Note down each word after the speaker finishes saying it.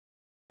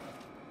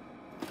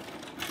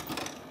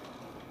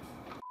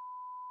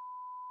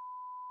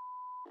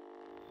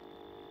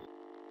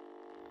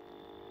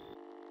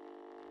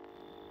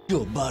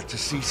You're about to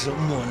see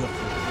something wonderful.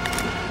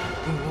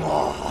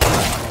 Oh,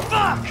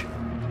 fuck!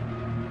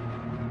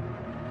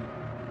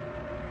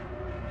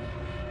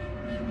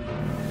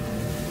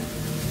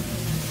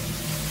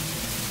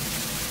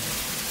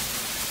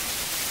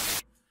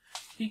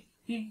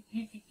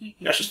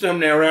 That's just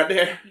thumbnail right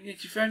there.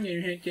 That's your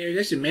thumbnail right there.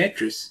 That's a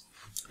mattress.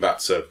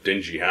 That's a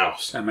dingy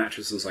house. That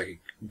mattress looks like a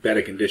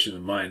better condition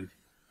than mine.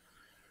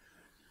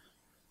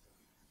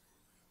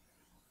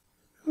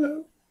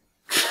 Hello.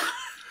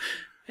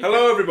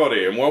 Hello,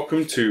 everybody, and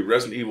welcome to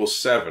Resident Evil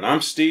 7.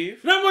 I'm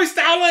Steve. No more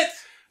Starlet!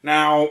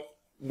 Now,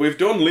 we've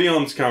done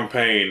Leon's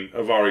campaign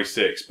of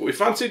RE6, but we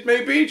fancied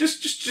maybe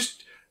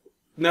just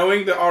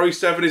knowing that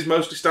RE7 is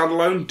mostly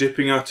standalone,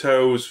 dipping our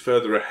toes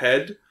further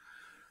ahead.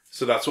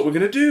 So that's what we're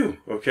going to do,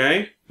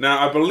 okay?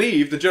 Now, I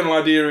believe the general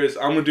idea is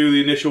I'm going to do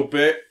the initial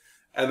bit,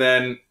 and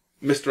then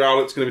Mr.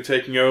 Owlet's going to be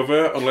taking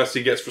over, unless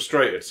he gets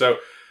frustrated. So,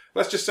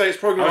 let's just say it's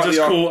probably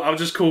I'll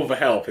just call for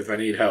help if I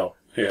need help.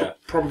 Yeah.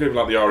 Probably going to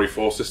be like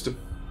the RE4 system.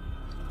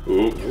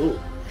 Ooh.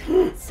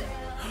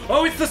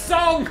 Oh, it's the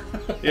song!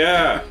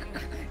 Yeah.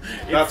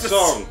 That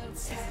song.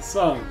 It's the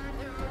song.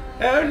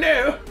 Oh,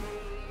 no.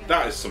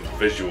 That is some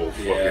visual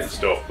fucking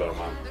stuff, though,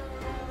 man.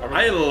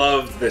 I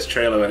loved this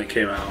trailer when it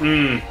came out.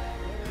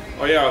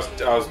 Oh yeah,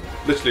 I was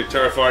literally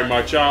terrifying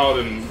my child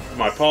and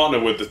my partner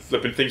with the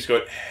flipping things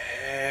going,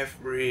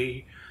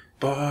 everybody's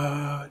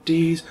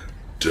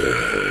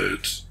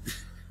dead.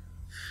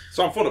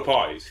 So I'm fun at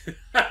parties.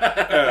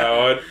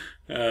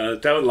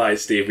 Don't lie,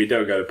 Steve, we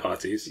don't go to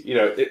parties. You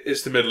know,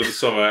 it's the middle of the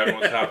summer,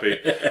 everyone's happy.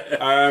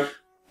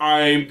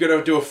 I'm going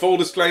to do a full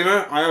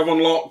disclaimer. I have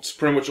unlocked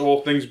pretty much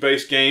all things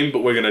base game,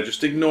 but we're going to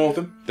just ignore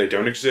them. They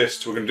don't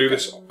exist. We're going to do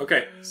this.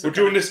 Okay. So we're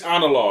doing this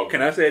analog.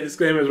 Can I say a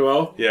disclaimer as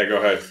well? Yeah, go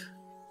ahead.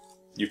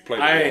 You've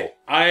played it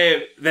all.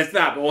 There's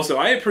that, but also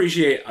I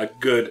appreciate a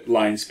good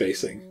line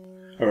spacing.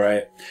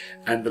 Alright?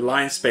 And the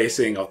line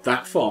spacing of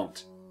that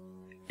font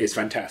is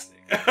fantastic.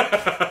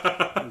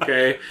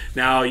 Okay?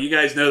 Now, you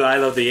guys know that I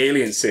love the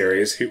Alien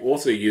series, who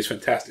also use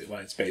fantastic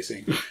line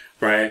spacing.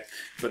 Right?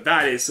 But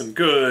that is some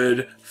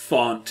good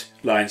font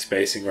line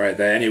spacing right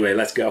there. Anyway,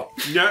 let's go.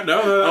 Yeah,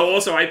 no. Oh,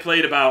 also, I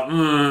played about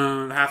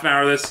half an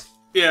hour of this.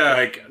 Yeah.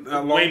 Like,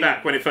 way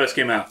back when it first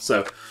came out,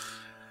 so.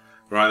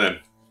 Right then.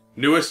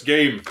 Newest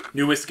game.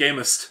 Newest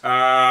gamest.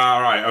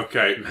 Right,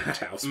 okay.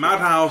 Madhouse.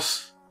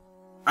 Madhouse.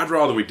 I'd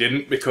rather we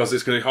didn't, because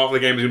it's going to half the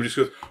game is going to be just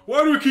go,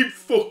 why do we keep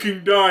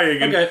fucking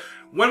dying? And okay.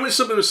 when it's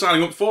something we're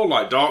signing up for,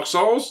 like Dark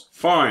Souls,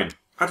 fine.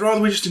 I'd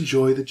rather we just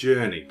enjoy the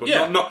journey, but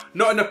not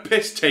in a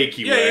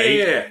piss-takey way.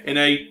 Yeah. In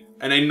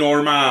a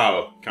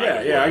normal kind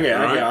of way.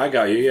 I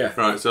got you, yeah.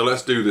 Right, so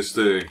let's do this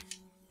thing.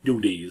 Do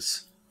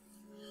these.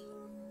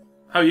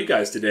 How are you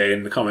guys today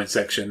in the comment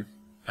section?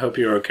 I hope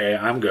you're okay.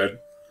 I'm good.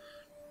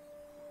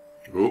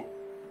 Oh.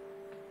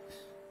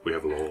 We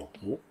have law.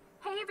 Oh.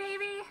 Hey,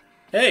 baby.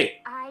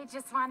 Hey. I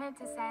just wanted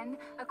to send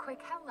a quick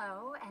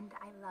hello, and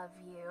I love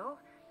you.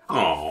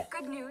 Aww.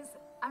 Good news.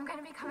 I'm going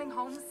to be coming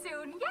home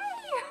soon.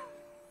 Yay!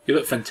 You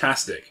look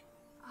fantastic.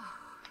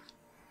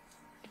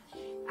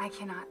 I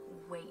cannot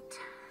wait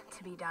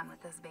to be done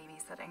with this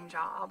babysitting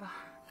job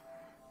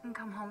and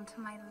come home to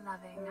my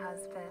loving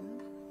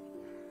husband.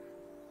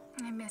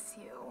 I miss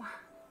you.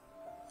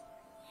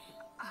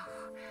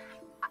 Oh,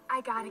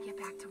 I gotta get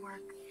back to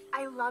work.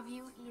 I love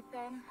you,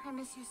 Ethan. I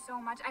miss you so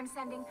much. I'm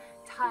sending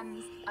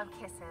tons of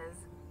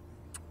kisses.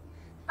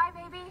 Bye,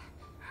 baby.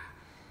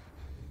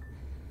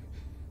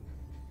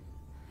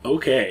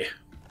 Okay.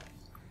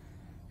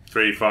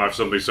 3, 5,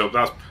 something, so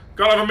that's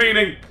gotta have a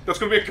meaning. That's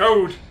gonna be a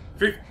code.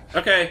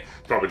 Okay.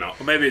 Probably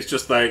not. Or maybe it's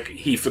just like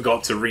he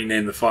forgot to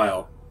rename the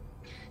file.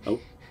 Oh.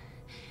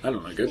 I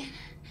don't know, good.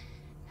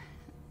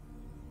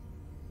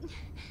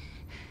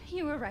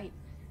 You were right.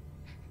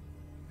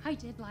 I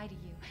did lie to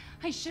you.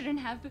 I shouldn't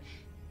have.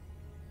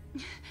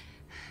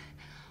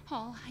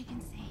 All I can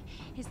say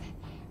is that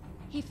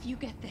if you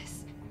get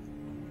this...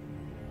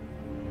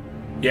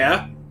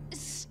 Yeah?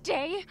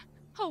 Stay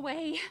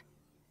away.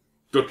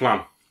 Good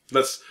plan.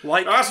 That's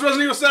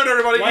Resident Evil 7,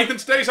 everybody. Ethan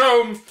stays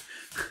home.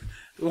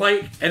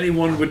 Like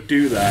anyone would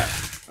do that.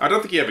 I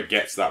don't think he ever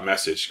gets that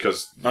message,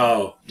 because...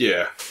 Oh.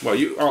 Yeah.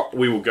 Well,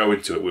 we will go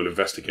into it. We'll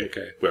investigate.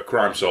 Okay. We're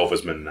crime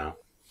solversmen now.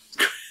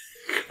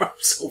 Crime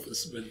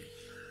solversmen.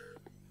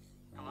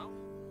 Hello?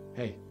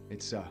 Hey,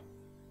 it's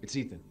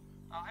Ethan.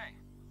 Oh, hey.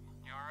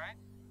 You alright?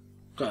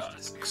 God,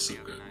 that's so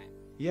good.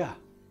 Yeah,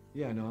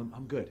 no,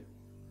 I'm good.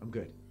 I'm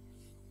good.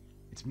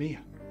 It's Mia.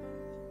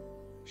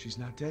 She's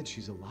not dead,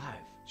 she's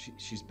alive.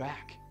 She's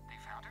back. They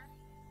found her?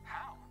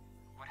 How?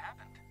 What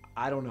happened?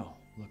 I don't know.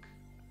 Look,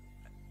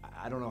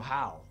 I don't know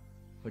how,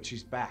 but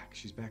she's back.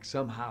 She's back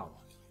somehow.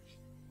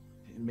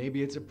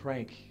 Maybe it's a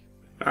prank.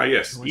 Ah,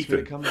 yes, Wants me to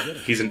Ethan. come and get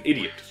her. He's an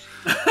idiot.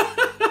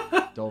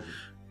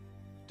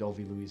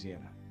 Dulvey,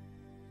 Louisiana.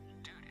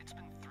 Dude, it's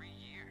been 3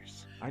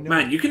 years. I know.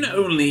 Man, you can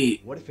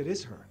only... What if it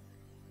is her?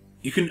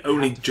 You can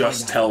only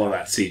just tell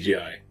that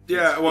CGI.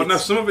 Yeah, well, no,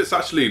 some of it's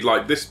actually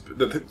like this.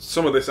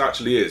 Some of this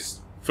actually is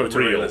real,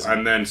 Photorealism.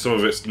 and then some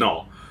of it's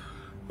not.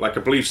 Like,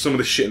 I believe some of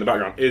the shit in the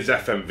background is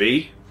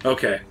FMV.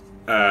 Okay.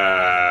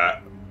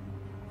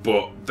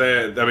 but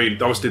I mean,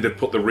 obviously they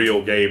put the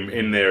real game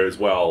in there as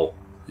well.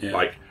 Yeah.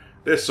 Like,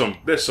 there's some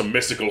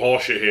mystical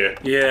horseshit here.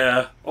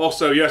 Yeah.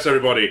 Also, yes,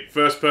 everybody,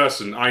 first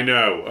person, I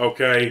know,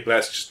 okay?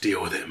 Let's just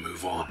deal with it and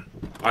move on.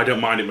 I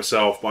don't mind it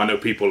myself, but I know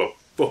people are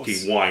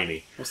fucking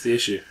whiny. What's the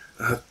issue?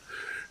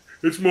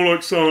 It's more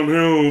like Silent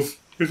Hills.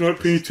 It's like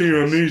PT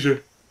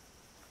Amnesia.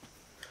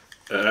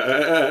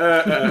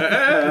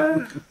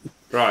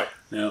 Right.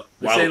 No.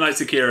 The Well- same like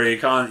security, you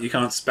can't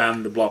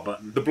spam the block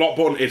button. The block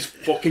button is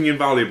fucking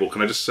invaluable,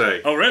 can I just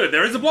say? Oh really?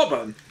 There is a block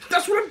button?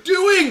 That's what I'm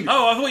doing!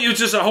 Oh, I thought you were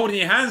just holding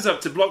your hands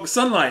up to block the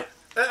sunlight.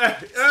 But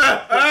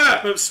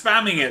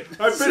spamming it.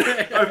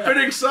 I've been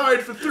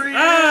inside for 3 years!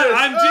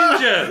 I'm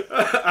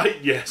Ginger!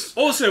 Yes.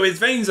 Also, his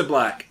veins are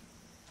black.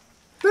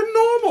 They're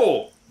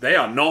normal! They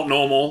are not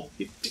normal.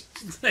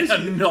 They are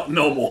not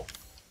normal.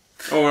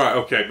 Alright,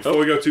 okay, before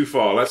we go too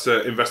far, let's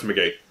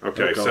investigate.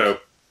 Okay, Oh, God. so...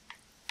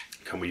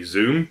 Can we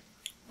zoom?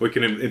 We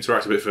can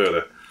interact a bit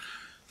further.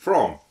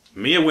 From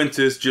Mia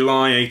Winters,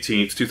 July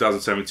 18th,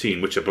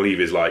 2017, which I believe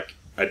is like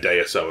a day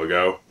or so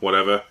ago,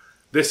 whatever.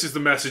 This is the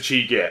message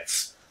he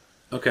gets.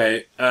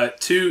 Okay,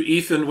 to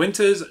Ethan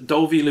Winters,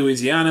 Dolby,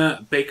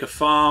 Louisiana, Baker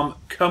Farm,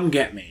 come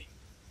get me.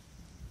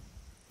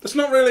 That's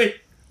not really...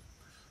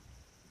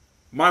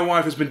 My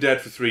wife has been dead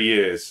for 3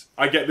 years.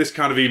 I get this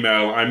kind of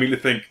email, I immediately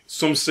think,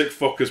 some sick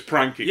fucker's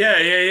pranking.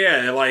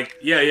 Yeah, like,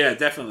 yeah,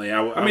 definitely.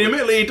 I mean,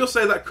 admittedly, he does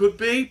say that could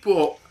be,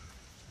 but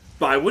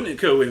I wouldn't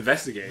go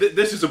investigate.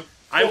 this is a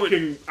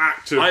fucking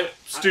act of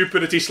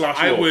stupidity slash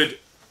I love. would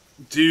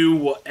do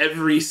what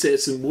every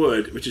citizen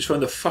would, which is phone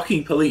the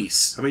fucking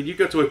police. I mean,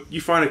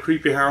 you find a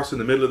creepy house in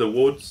the middle of the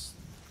woods.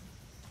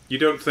 You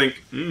don't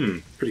think,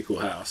 Pretty cool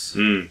house.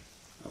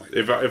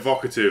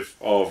 evocative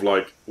of,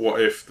 like,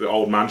 what if the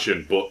old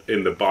mansion, but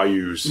in the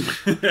bayous.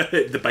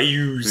 The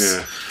bayous.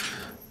 Yeah.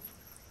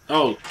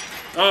 Oh,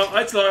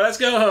 it's locked. Let's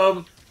go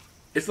home.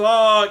 It's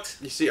locked.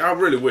 You see, I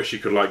really wish you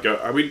could, like, go...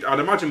 I mean, I'd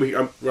imagine we...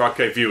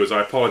 okay, viewers,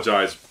 I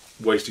apologise,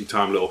 wasting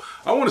time a little.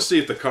 I want to see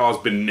if the car's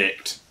been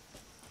nicked.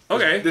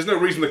 Okay. There's no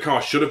reason the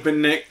car should have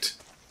been nicked.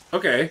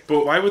 Okay,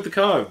 but why would the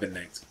car have been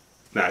nicked?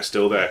 Nah, it's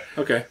still there.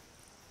 Okay.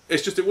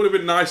 It's just, it would have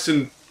been nice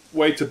and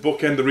way to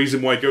bookend the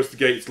reason why he goes to the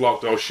gate, it's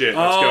locked, oh shit,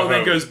 let's go then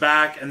home. goes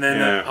back, and then...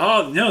 Yeah.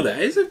 oh, no, that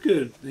is a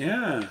good...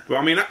 Yeah. But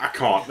I mean, I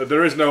can't.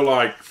 There is no,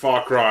 like,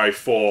 Far Cry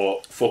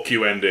 4 fuck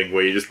you ending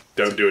where you just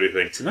don't do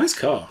anything. It's a nice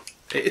car.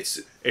 It's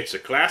a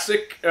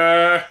classic,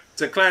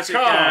 It's a classic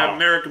car.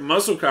 American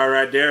muscle car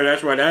right there.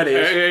 That's what that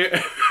is.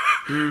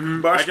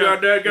 But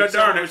God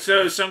darn it.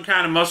 So some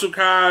kind of muscle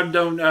car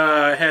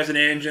has an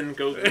engine,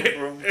 goes vroom,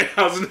 vroom. It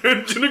has an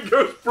engine and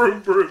goes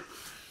broom broom.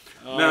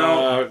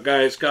 Now,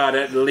 It's got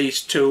at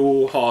least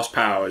 2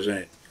 horsepower in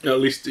it. at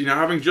least, you know,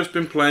 having just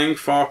been playing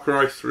Far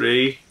Cry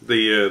 3,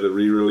 the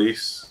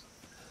re-release,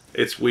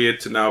 it's weird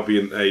to now be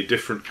in a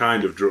different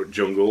kind of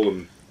jungle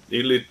and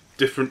nearly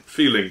different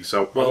feelings.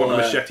 So I want the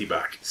machete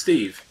back.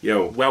 Steve,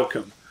 Yo,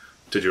 welcome.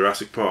 to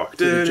Jurassic Park.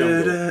 To the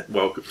jungle.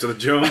 Welcome to the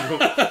jungle.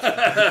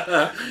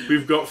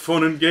 We've got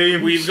fun and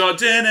games. We've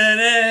got...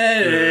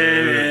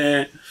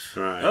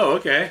 Right. Oh,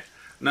 okay.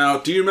 Now,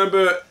 do you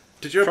remember...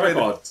 Did you ever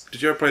Tripods.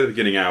 play the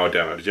beginning hour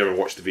demo? Did you ever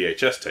watch the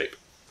VHS tape?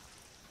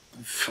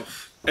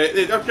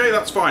 Okay,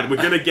 that's fine. We're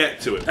going to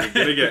get to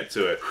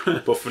it.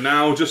 But for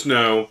now, just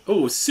know...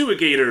 Oh, sewer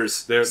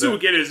gators. They're- Sewer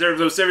gators. They're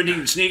those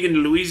 17 sneaking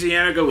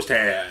Louisiana ghost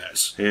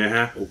has.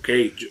 Yeah.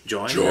 Okay,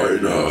 join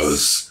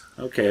us.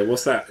 Okay,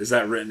 what's that? Is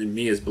that written in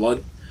Mia's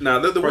blood? Now,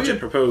 the Project weird...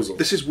 proposal.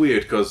 This is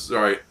weird, because,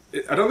 right,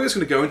 I don't think it's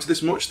going to go into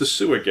this much, the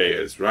sewer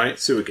gators, right?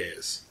 Sewer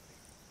gators.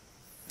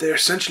 They're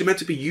essentially meant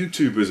to be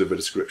YouTubers of a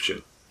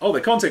description. Oh,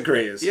 they're content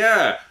creators.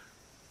 Yeah.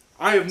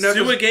 I have never...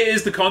 Sewer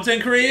gators, the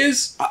content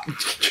creators?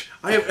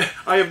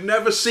 I have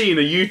never seen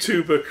a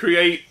YouTuber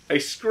create a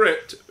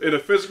script in a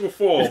physical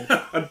form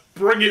and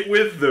bring it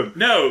with them.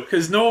 No,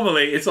 because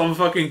normally it's on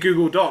fucking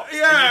Google Docs.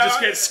 Yeah, And you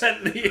just get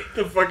sent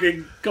the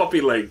fucking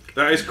copy link.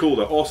 That is cool,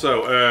 though.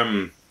 Also,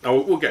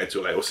 we'll get into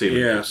it later. We'll see.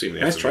 We'll see in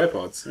the nice episode.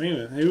 tripods.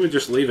 Who would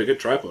just leave a good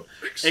tripod?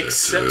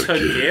 Except her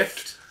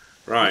gift.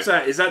 Right. What's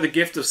that? Is that the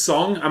gift of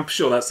song? I'm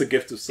sure that's the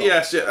gift of song.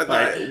 Yes. Yeah,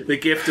 Like, the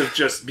gift of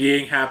just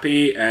being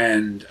happy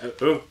and...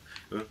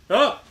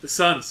 Oh, the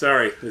sun.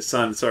 Sorry. The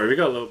sun. Sorry, we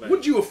got a little bit.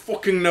 would you have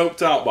fucking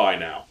noped out by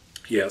now?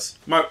 Yes.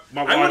 My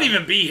wife... I wouldn't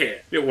even be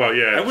here. Yeah, well,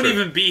 yeah. I wouldn't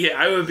even be here.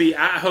 I would be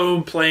at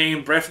home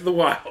playing Breath of the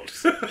Wild.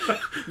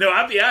 No,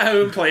 I'd be at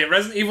home playing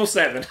Resident Evil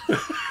 7.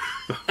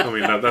 I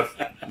mean, that's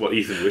what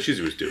Ethan wishes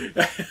he was doing.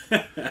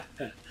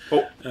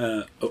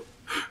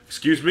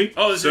 Excuse me?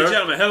 Oh, this sir? is a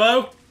gentleman.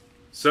 Hello?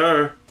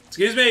 Sir?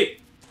 Excuse me.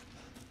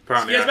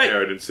 Apparently Excuse me. I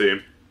didn't see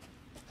him.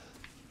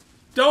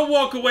 Don't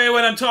walk away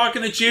when I'm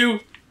talking at you.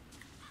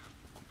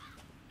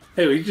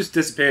 Hey, we just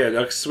disappeared.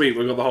 Oh, sweet.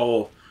 We got the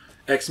whole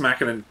Ex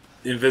Machina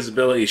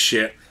invisibility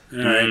shit. All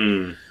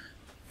right.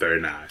 Very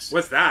nice.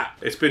 What's that?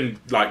 It's been,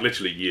 like,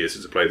 literally years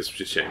since I played this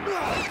shame.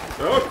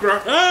 Oh,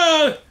 crap.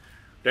 Ah!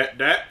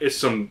 That is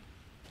some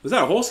Was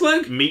that a horse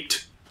leg?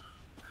 meat.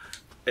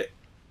 Hey.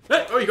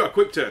 Oh, you got a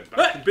quick turn.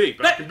 Back Hey. and B,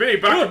 back and B,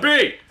 back and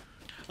B.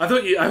 I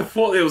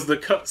thought it was the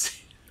cutscene.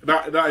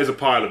 That is a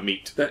pile of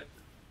meat. That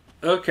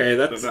Okay,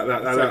 that's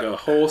like a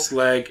horse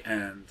leg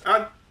and...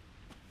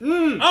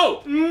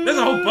 there's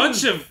a whole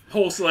bunch of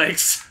horse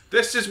legs.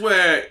 This is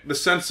where the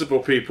sensible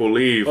people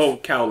leave. Oh,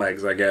 cow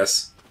legs, I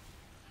guess.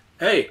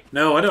 Hey,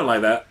 no, I don't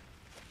like that.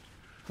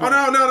 Oh,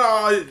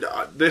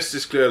 no. This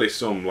is clearly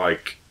some,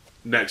 like,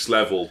 next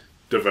level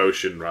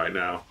devotion right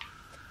now.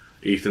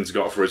 Ethan's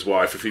got for his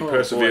wife. If he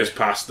perseveres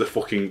past the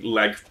fucking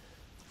leg...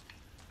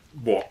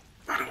 What?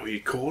 I don't know what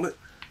you call it.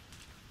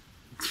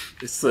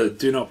 It's the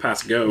do not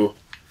pass go.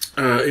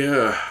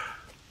 Yeah.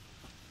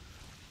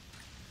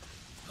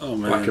 Oh,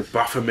 man. Like a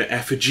Baphomet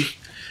effigy.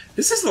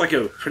 This is like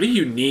a pretty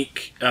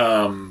unique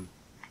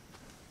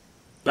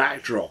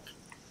backdrop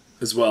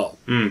as well.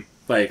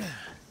 Like,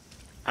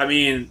 I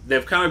mean,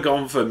 they've kind of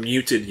gone for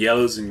muted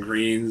yellows and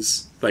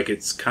greens. Like,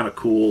 it's kind of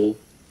cool,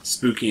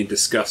 spooky and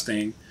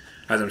disgusting,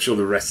 as I'm sure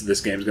the rest of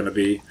this game is going to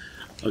be.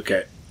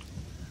 Okay.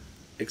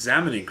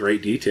 Examining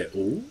great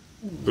detail.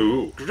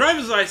 Ooh.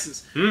 Driver's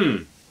license.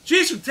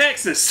 She's from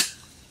Texas.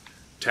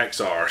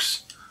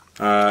 Texars.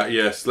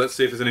 Yes, let's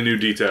see if there's any new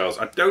details.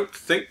 I don't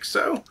think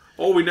so.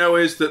 All we know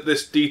is that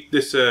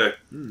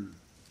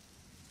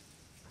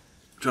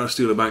trying to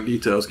steal the bank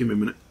details. Give me a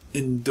minute.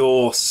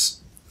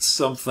 Endorse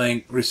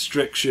something.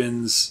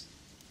 Restrictions.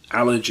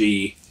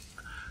 Allergy.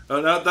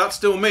 That's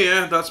still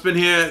Mia. That's been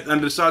here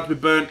and decided to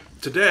be burnt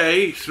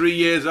today, 3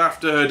 years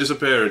after her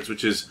disappearance,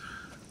 which is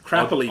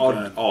Crappily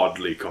burnt.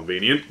 Oddly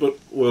convenient, but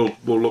we'll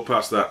look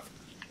past that.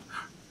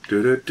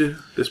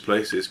 This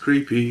place is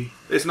creepy.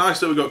 It's nice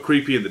that we got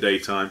creepy in the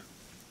daytime.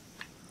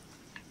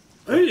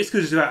 I think it's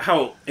because it's about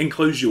how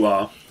enclosed you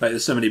are. Like,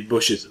 there's so many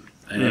bushes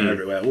and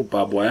everywhere. Oh,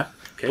 barbed wire.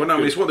 Okay, well, no, I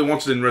mean, it's what they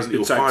wanted in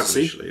Resident Evil 5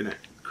 initially, isn't it?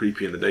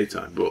 Creepy in the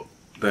daytime, but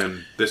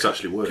then this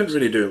actually works. Couldn't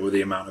really do it with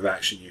the amount of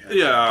action you have.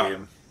 Yeah.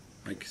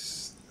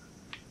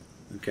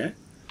 Okay.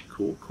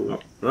 Cool. Oh,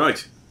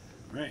 right.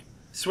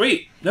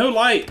 Sweet. No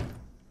light.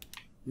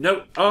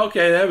 No. Oh,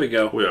 okay, there we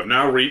go. We have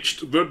now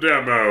reached the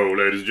demo,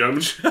 ladies and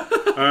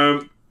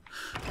gentlemen.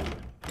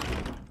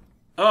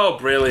 Oh,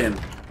 brilliant.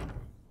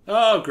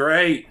 Oh,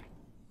 great.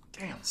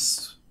 Damn.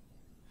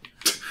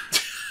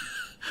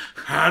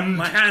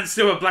 My hands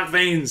still have black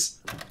veins.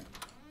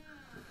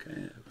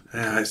 Okay.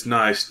 Yeah, it's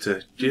nice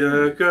to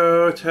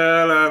go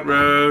tell a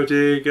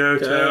roadie, go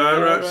tell a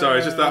roadie. Sorry,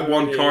 it's just that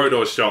one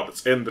corridor shot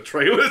that's in the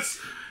trailers.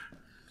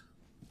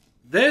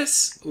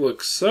 This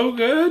looks so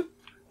good.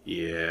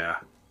 Yeah.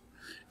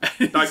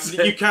 Like,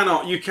 you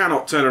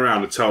cannot turn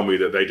around and tell me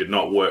that they did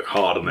not work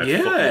hard on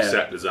their fucking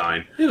set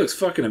design. It looks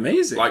fucking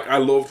amazing. Like, I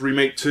loved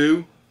Remake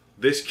 2.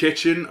 This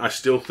kitchen, I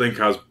still think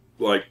has,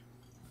 like,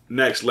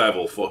 next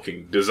level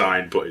fucking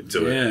design put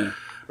into it. Yeah.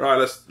 Right,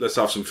 let's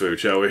have some food,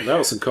 shall we? That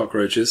was some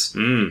cockroaches.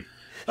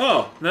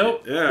 Oh,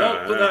 no. Yeah.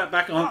 No, put that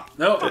back on.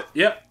 No.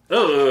 Yep.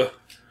 Ugh.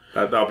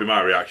 That'll be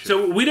my reaction.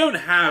 So we don't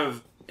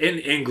have, in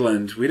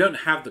England, we don't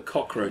have the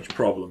cockroach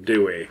problem,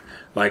 do we?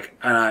 Like,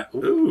 and I...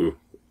 Ooh.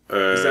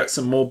 Is that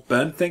some more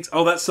burnt things?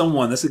 Oh, that's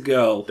someone. That's a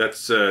girl.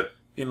 That's,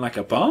 in like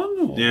a barn?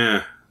 Or?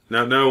 Yeah.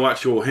 No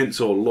actual hints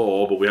or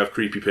lore, but we have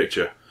creepy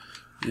picture.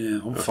 Yeah,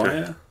 on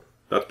fire.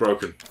 That's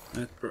broken.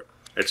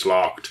 It's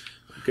locked.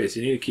 Okay,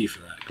 so you need a key for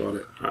that. Got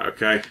it.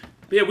 Okay.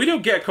 But yeah, we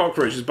don't get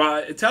cockroaches,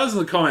 but it tells us in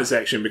the comment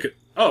section because...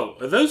 Oh,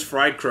 are those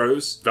fried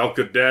crows?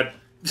 Velka's dead.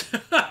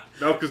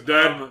 Velka's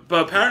dead.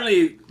 But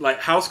apparently, like,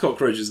 house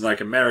cockroaches in,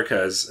 like,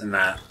 Americas and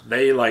that,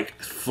 they, like,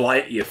 fly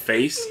at your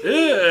face.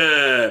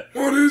 Ugh!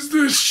 What is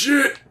this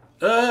shit?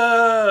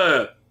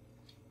 Ugh!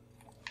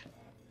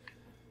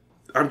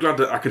 I'm glad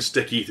that I can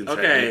stick Ethan's head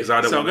Okay, because I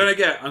don't so want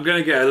I'm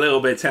gonna get a little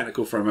bit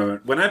technical for a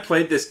moment. When I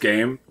played this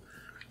game,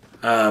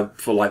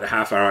 for like the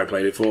half hour I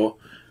played it for,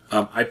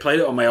 I played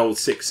it on my old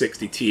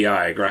 660 Ti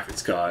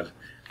graphics card,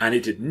 and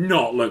it did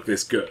not look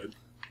this good.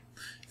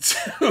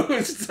 So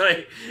it's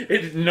like,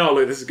 it did not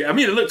look this good. I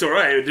mean, it looked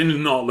alright, it did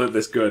not look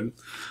this good.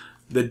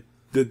 The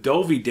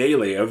Dolby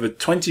Daily, over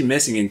 20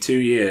 missing in 2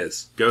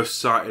 years. Ghost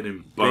sighted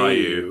in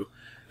Bayou.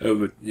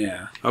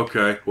 Yeah.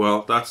 Okay,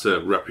 well, that's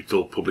a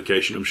reputable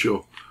publication, I'm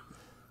sure.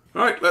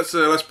 Alright, let's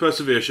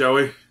persevere, shall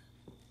we?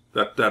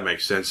 That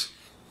makes sense.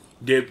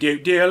 Where's the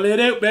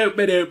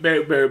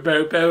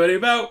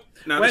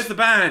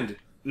band?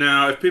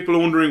 Now, if people are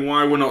wondering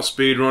why we're not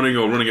speedrunning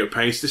or running at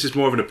pace, this is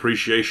more of an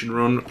appreciation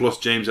run, plus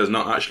James has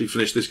not actually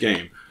finished this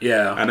game.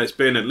 Yeah. And it's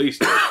been at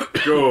least a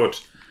good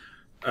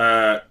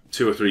 2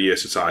 or 3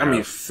 years since I have. I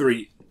mean,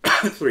 3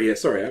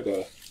 years. Sorry, I've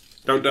got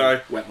Don't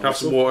die. Wet Have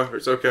muscle. some water.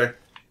 It's okay.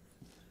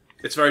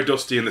 It's very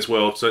dusty in this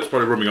world, so it's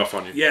probably rubbing off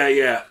on you. Yeah.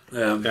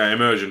 Yeah,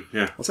 immersion.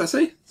 Yeah. What's that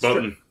say?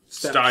 Button.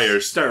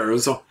 Stirs.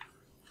 Stirs.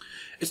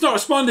 It's not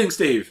responding,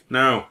 Steve.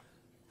 No.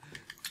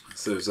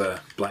 So there's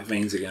black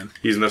veins again.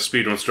 Using those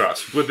speedrun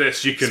strats. With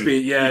this, you can.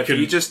 if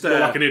you just look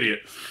like an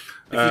idiot.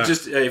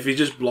 If you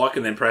just block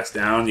and then press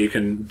down, you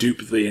can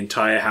dupe the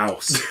entire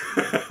house.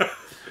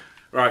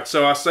 Right.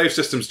 So our save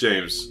systems,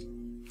 James,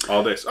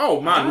 are this.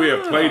 Oh man, we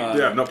have played.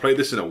 Yeah, I've not played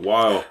this in a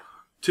while.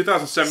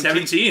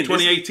 2017.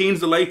 2018 is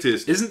the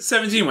latest. Isn't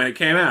 17 when it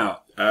came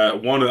out? I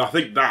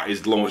think that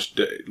is launch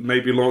day,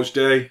 maybe launch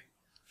day.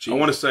 Jeez. I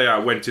want to say I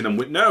went in and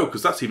no,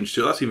 because that's even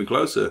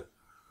closer.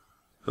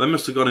 They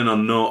must have gone in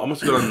on I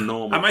must have gone on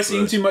normal. Am I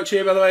seeing first. too much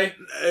here, by the way?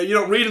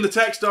 You're not reading the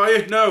text, are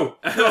you? No.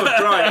 No,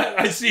 right.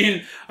 I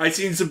seen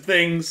some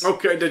things.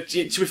 Okay, to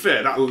be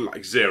fair, that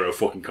like zero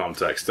fucking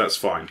context. That's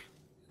fine.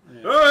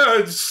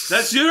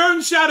 That's your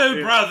own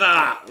shadow,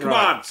 brother. Come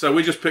Right, on. So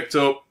we just picked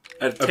up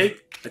A tape.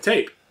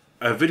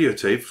 a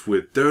videotape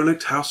with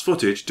derelict house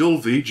footage,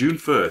 Dulvey, June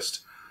 1st.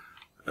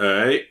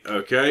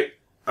 Okay.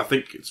 I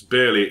think it's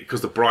barely because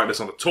the brightness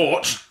on the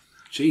torch.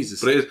 Jesus.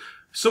 But it is.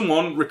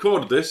 Someone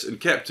recorded this and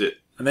kept it.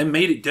 And they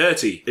made it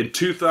dirty. In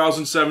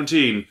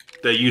 2017,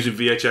 they're using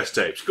VHS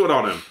tapes. Good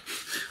on them.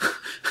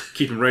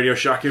 Keeping Radio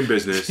Shack in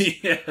business.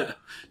 Yeah.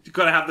 You've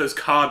got to have those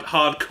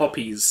hard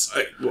copies.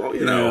 Well,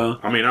 you know,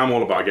 I mean, I'm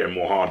all about getting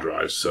more hard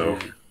drives, so...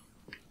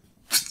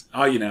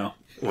 Are you now?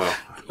 Well...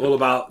 All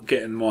about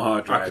getting more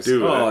hard drives. I could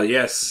do Oh, it.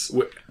 yes.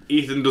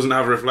 Ethan doesn't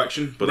have a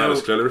reflection, but that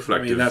is clearly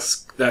reflective. I mean,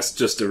 that's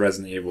just a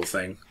Resident Evil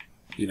thing.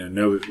 You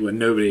know, when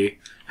nobody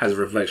has a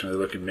reflection, they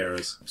look in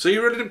mirrors. So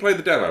you really didn't play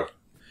the demo?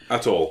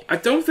 At all? I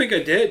don't think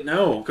I did,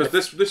 no. Because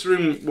this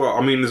room... Well,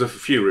 I mean, there's a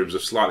few rooms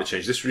have slightly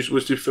changed. This room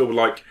was to be filled with,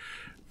 like,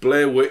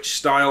 Blair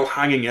Witch-style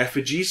hanging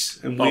effigies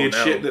and weird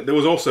shit. There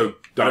was also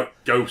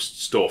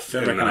ghost stuff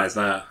Don't in recognise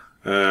that.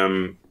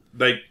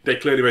 They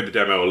clearly made the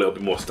demo a little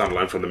bit more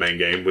standalone from the main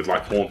game with,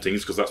 like,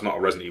 hauntings, because that's not a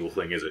Resident Evil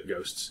thing, is it?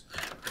 Ghosts.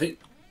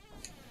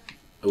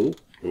 Oh.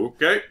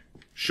 Okay.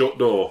 Shut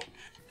door.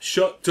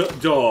 Shut the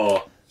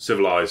door.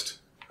 Civilized.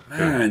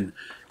 Man.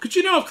 Could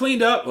you not have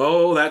cleaned up?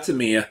 Oh, that's a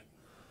Mia.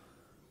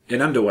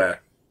 In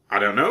underwear. I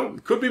don't know.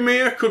 Could be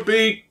Mia, could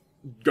be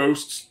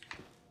ghosts.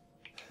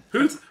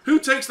 Who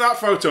takes that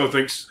photo and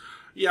thinks,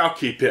 yeah, I'll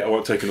keep it, I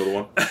won't take another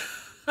one.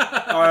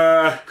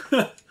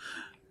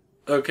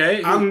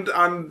 Okay. And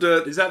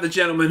is that the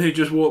gentleman who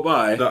just walked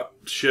by? That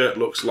shirt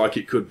looks like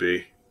it could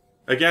be.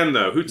 Again,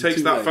 though, who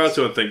takes that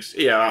photo and thinks,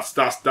 yeah,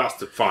 that's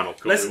the final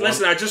cut?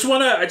 Listen, I just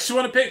want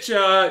to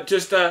picture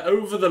just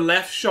over the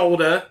left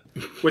shoulder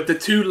with the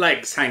two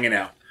legs hanging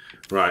out.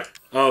 Right.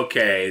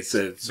 Okay,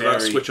 so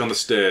that switch on the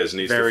stairs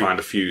needs to find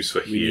a fuse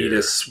for here.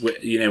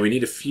 We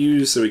need a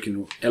fuse so we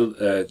can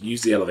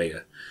use the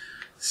elevator.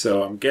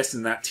 So I'm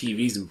guessing that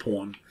TV's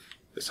important.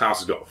 This house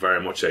has got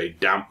very much a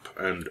damp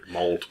and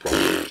mold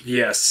problem.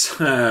 Yes,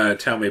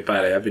 tell me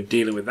about it. I've been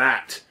dealing with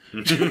that.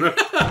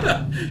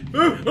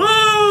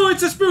 Oh,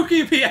 it's a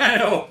spooky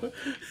piano.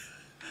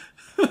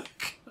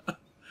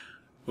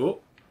 Oh.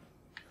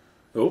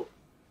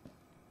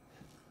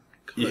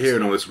 You're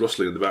hearing all this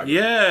rustling in the back.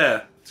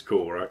 Yeah. It's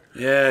cool, right?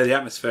 Yeah, the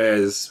atmosphere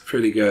is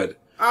pretty good.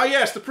 Ah,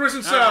 yes, the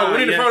prison cell. We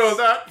need a photo of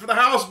that for the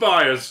house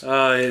buyers.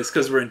 It's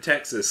because we're in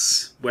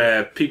Texas,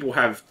 where people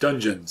have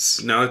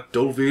dungeons. No,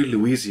 Dulvey,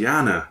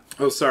 Louisiana.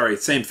 Oh, sorry,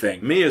 same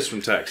thing. Mia's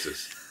from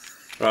Texas.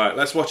 Right,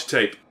 let's watch a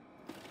tape.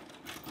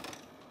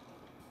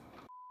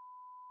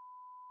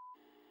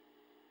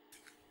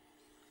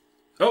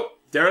 Oh,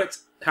 derelict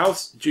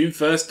house, June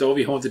 1st,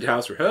 Dolby Haunted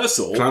House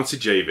rehearsal. Clancy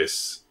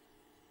Javis.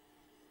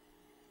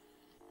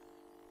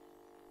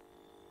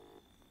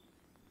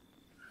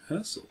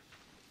 Rehearsal.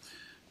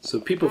 So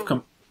people have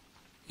come...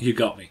 You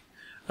got me.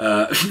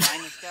 Find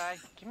this guy?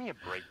 Give me a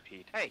break,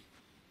 Pete. Hey,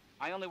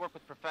 I only work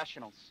with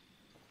professionals.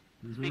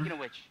 Speaking of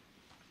which,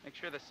 make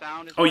sure the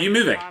sound is... Oh, you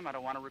moving? I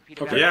don't want to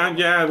repeat Okay.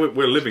 Yeah,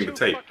 we're living the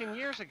tape. fucking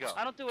years ago.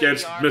 I don't do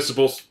Against ADR.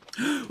 missables.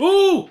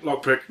 Ooh!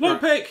 Lockpick.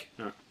 Lockpick!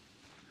 Yeah.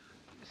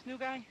 This new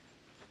guy? I'm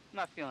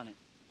not feeling it.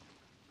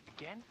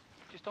 Again?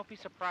 Just don't be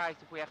surprised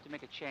if we have to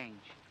make a change.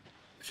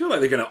 I feel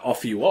like they're going to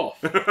off you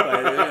off. Like,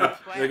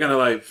 they're going to,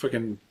 like,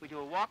 fucking We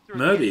do a walkthrough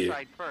murder of the you.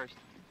 inside first,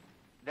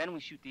 then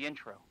we shoot the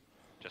intro.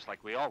 Just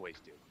like we always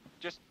do.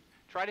 Just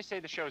try to say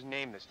the show's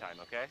name this time,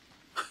 okay?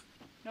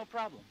 No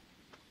problem.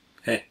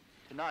 Hey.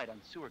 Tonight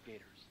on Sewer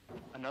Gators.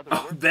 Another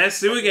Oh, word. they're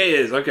sewer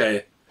gators.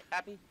 Okay.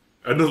 Happy?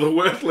 Another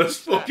worthless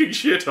fucking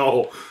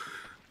shithole.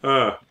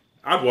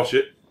 I'd watch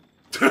it.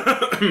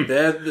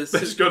 They're the... They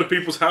just go to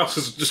people's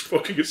houses and just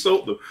fucking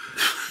assault them.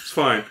 It's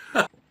fine.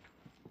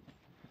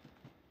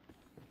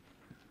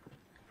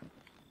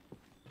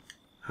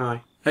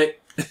 Hi. Hey.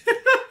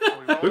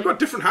 We've got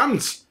different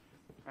hands.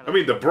 I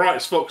mean, the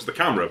brightest fuck's the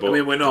camera, but I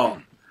mean, we're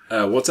not...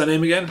 what's her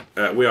name again?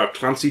 we are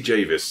Clancy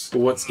Javis. But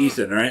what's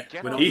Ethan, right?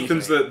 We're not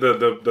Ethan's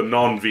the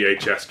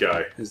non-VHS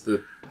guy. Is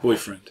the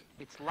boyfriend.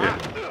 It's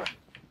locked.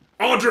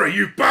 Audrey,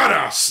 you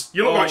badass!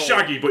 You look like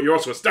Shaggy, but you're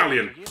also a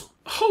stallion.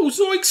 Oh,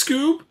 Zoink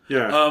Scoob!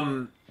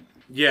 Yeah.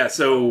 Yeah,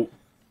 so...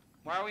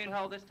 Why are we in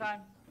hell this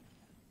time?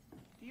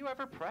 Do you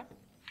ever prep?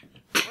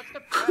 What's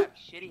the prep?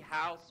 Shitty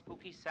house,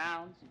 spooky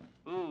sounds?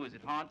 Ooh, is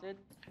it haunted?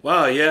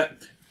 Wow, yeah.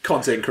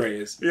 Content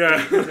creators.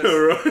 Yeah.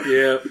 Right.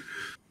 Yeah.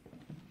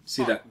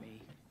 See that? Fuck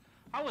me.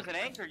 I was an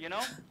anchor, you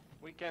know?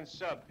 Weekend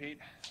sub, Pete.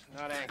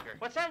 Not anchor.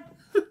 What's that?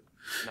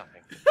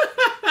 Nothing.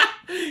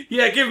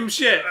 Yeah, give him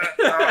shit.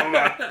 You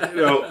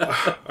know,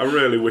 I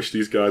really wish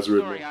these guys were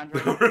in Sorry, me.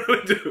 Andre. I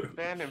really do.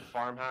 Abandoned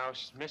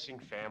farmhouse, missing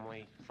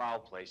family, foul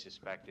play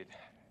suspected.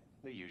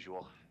 The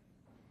usual.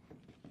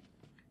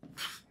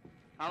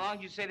 How long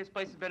did you say this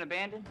place has been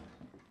abandoned?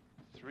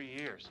 3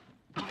 years.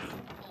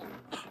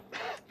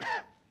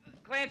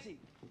 Clancy,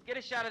 get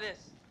a shot of this.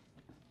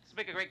 Let's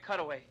make a great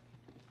cutaway.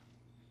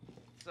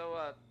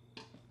 So,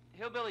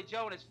 Hillbilly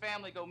Joe and his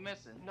family go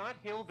missing.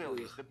 Not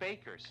hillbillies, the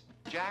Bakers.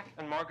 Jack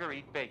and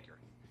Marguerite Baker.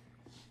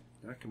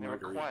 Jack and They were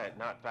Marguerite. quiet,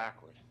 not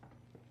backward.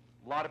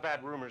 A lot of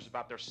bad rumors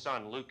about their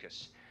son,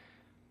 Lucas.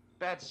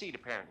 Bad seed,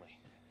 apparently.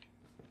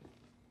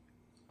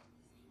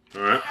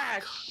 Alright. Ah,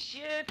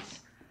 shit!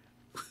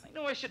 I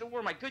know I should have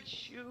worn my good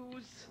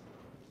shoes.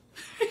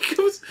 He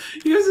goes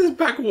to his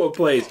backwater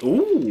place.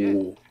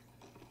 Ooh.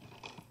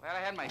 Glad I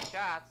had my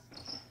shots.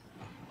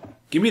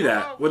 Give me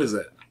that. What is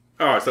it?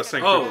 Oh, it's that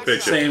same Oh, picture.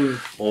 same.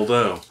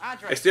 Although,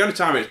 Andre, it's the only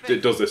time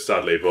it does this,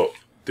 sadly, but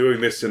doing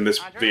this in this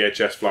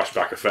VHS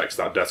flashback affects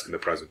that desk in the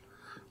present.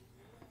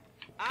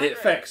 It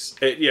affects.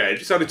 Yeah,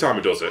 it's the only time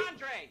it does it.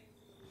 Andre!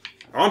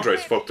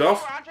 Andre's fucked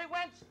off. Where Andre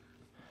went?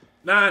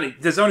 Man,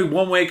 there's only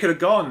one way it could have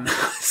gone.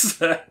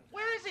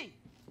 Where is he?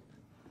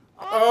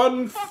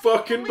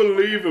 Unfucking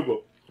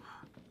believable.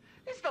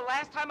 This is the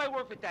last time I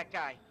work with that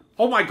guy.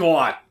 Oh my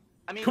god.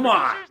 I mean, Come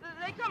on. producers,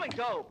 they come and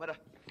go, but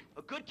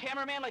a good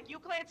cameraman like you,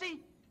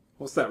 Clancy?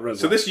 What's that result?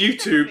 So this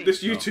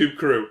YouTube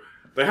crew,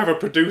 they have a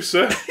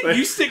producer.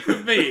 You stick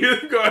with me.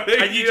 You've got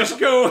And you just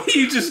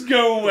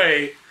go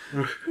away.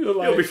 You're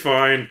like, You'll be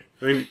fine.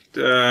 I mean,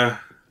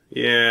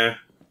 yeah.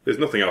 There's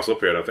nothing else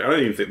up here, I don't think. I don't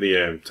even think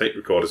the tape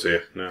recorder's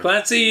here. No.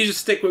 Clancy, you just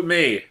stick with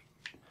me.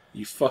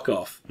 You fuck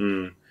off.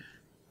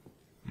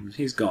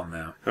 He's gone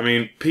now. I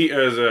mean,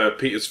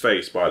 Peter's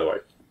face, by the way.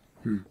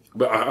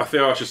 But I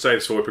think I should say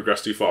this before we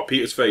progress too far.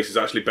 Peter's face is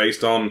actually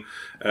based on,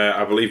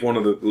 I believe, one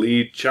of the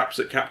lead chaps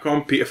at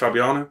Capcom, Peter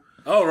Fabiano.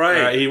 Oh,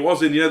 right. He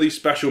was in, these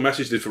special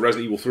messages for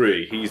Resident Evil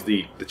 3. He's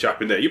the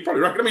chap in there. You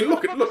probably reckon. I mean,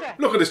 look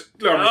at this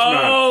glamorous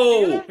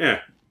Oh! man. Yeah.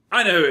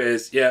 I know who it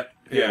is. Yeah.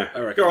 Yeah. I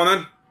reckon. Go on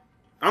then.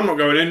 I'm not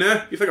going in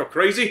there. You think I'm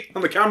crazy?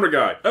 I'm the camera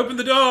guy. Open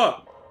the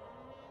door!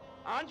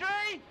 Andre?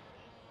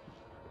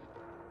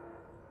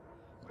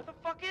 Where the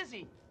fuck is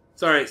he?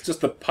 Sorry, it's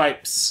just the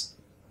pipes.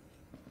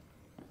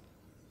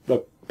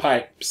 The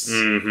pipes.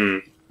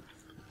 Mm-hmm.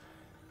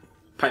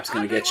 Pipe's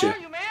gonna Andre, get you. where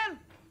are you, man?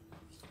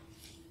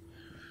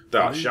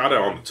 That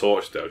shadow on the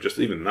torch, though, just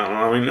even that.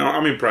 I mean,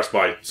 I'm impressed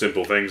by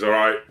simple things,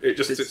 alright? It's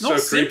Not so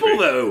simple,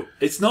 creepy. though.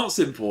 It's not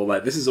simple.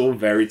 Like, this is all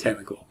very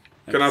technical.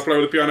 Can I play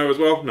with the piano as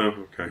well?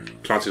 No? Okay.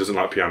 Clancy doesn't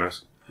like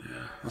pianos.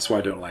 That's why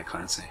I don't like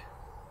Clancy.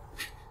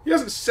 He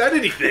hasn't said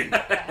anything!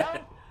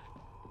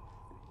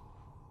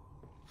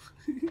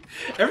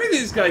 Everything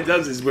this guy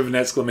does is with an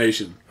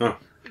exclamation. Huh.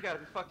 You gotta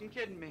be fucking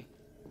kidding me.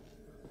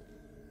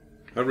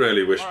 I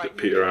really wish Alright, that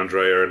Peter and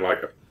Andre are in,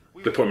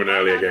 they put him in an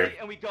earlier game.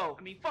 And we go.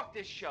 I mean, fuck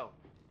this show.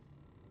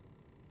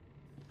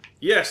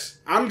 Yes,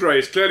 Andre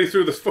is clearly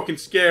through the fucking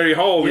scary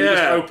hole that you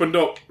just Yeah. opened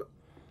up.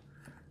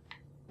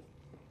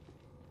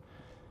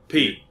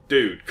 Pete,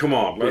 dude, come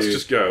on, let's Dude.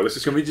 just go.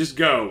 Can we just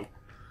go?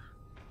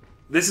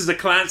 This is a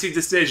Clancy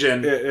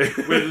decision.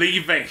 We're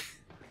leaving.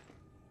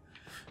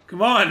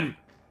 Come on.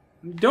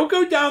 Don't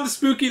go down the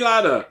spooky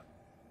ladder.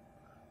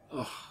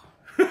 Oh.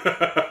 You're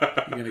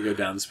gonna go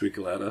down the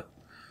spooky ladder.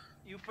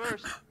 You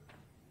first. Oh,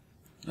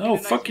 Get a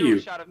nice fuck hero you.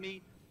 shot of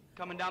me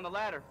coming down the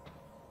ladder.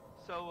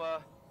 So,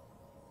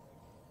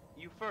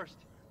 you first.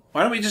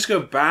 Why don't we just go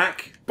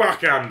back?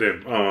 Backhand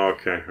him. Oh,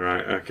 okay,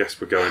 right. I guess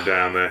we're going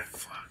down there.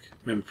 Fuck.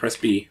 Remember, press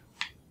B.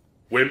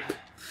 Wimp.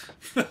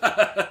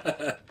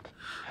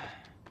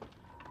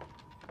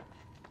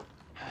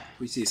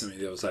 We see something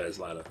on the other side of this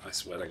ladder. I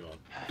swear to God.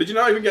 Did you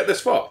not even get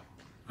this far?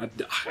 I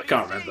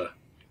can't remember.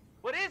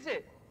 What is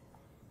it?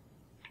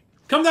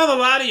 Come down the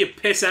ladder, you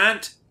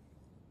pissant!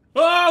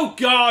 Oh,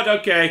 God,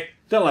 okay.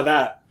 Don't like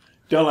that.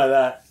 Don't like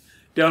that.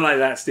 Don't like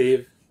that,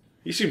 Steve.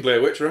 You seen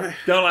Blair Witch, right?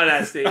 Don't like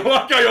that, Steve. I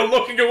like how you're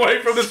looking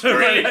away from the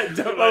screen.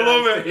 Don't I like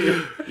love that,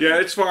 it. Yeah,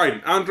 it's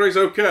fine. Andre's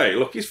okay.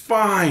 Look, he's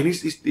fine.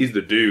 He's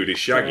the dude. He's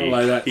shaggy. Don't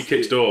like that, He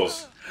kicks Steve.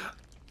 doors.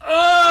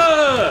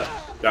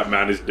 Ah! That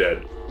man is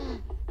dead.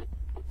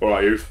 All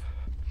right, youth.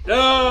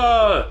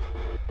 Ah!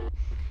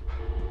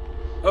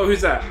 Oh,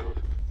 who's that?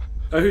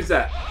 Oh, who's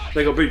that?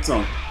 They got boots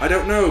on. I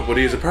don't know, but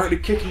he is apparently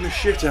kicking the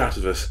shit out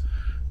of us.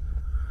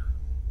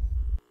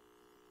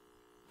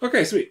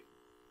 Okay, sweet.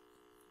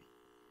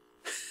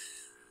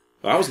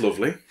 That was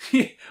lovely.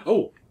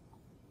 Oh.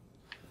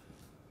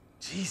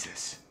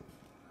 Jesus.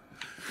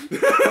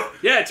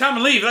 Yeah, time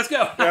to leave. Let's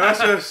go. Yeah, that's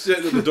just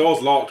it. The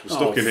door's locked. We're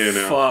stuck in here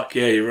now. Fuck,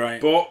 yeah, you're right.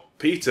 But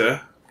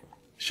Peter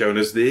shown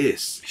us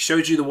this. He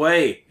showed you the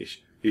way.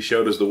 He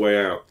showed us the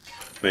way out.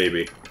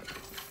 Maybe.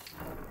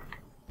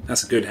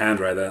 That's a good hand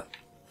right there.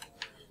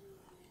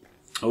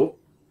 Oh,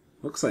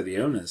 looks like the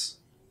owners.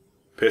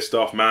 Pissed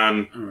off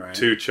man, Alright.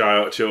 two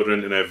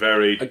children in a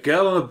very... A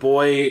girl and a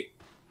boy.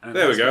 And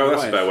There we go, my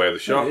that's a wife. better way of the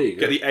shot. Oh, there you go.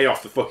 Get the A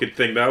off the fucking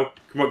thing though.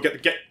 Come on,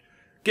 get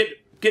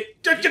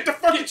Get the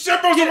fucking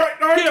symbols away!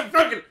 No, get the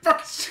fucking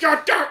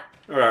God damn!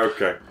 Alright,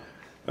 okay.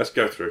 Let's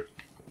go through.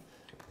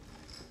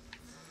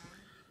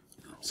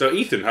 So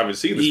Ethan, having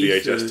seen this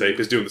Ethan. VHS tape,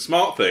 is doing the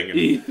smart thing. And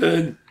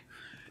Ethan.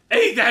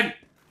 Ethan.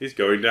 he's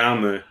going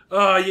down there.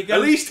 Oh, you got.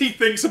 At least he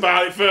thinks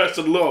about it first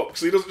and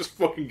looks. He doesn't just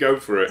fucking go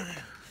for it.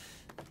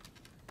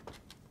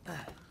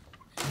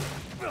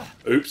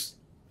 Oops.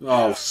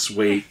 Oh,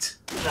 sweet.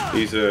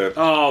 He's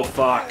Oh,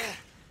 fuck.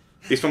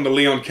 He's from the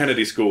Leon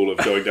Kennedy school of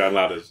going down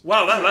ladders.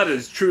 Wow, that ladder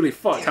is truly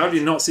fucked. How did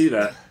you not see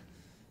that?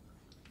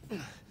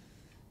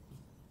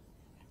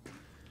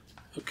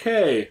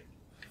 Okay.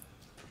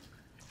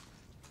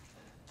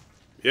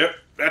 Yep,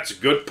 that's a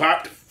good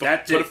part to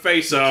That's put it. a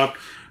face on.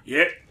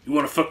 Yep. You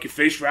want to fuck your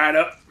face right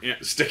up? Yeah,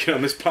 stick it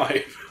on this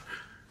pipe.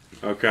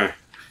 Okay.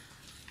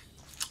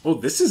 Oh,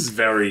 this is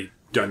very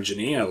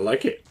dungeony. I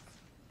like it.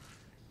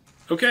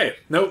 Okay.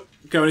 Nope.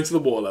 Going into the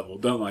water level.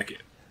 Don't like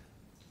it.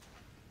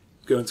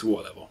 Going to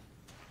water level.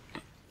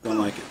 Don't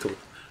like it at all.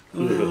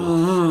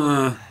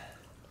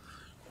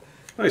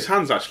 Oh, his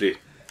hand's actually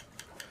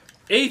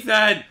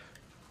Ethan!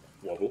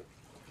 wobble.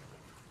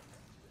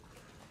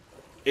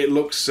 It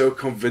looks so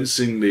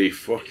convincingly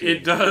fucking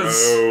It does.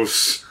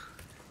 gross.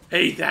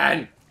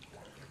 Ethan!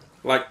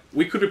 Like,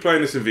 we could be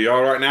playing this in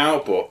VR right now,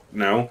 but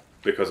no,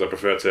 because I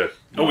prefer to...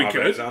 Oh, we not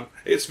have could? it on.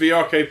 It's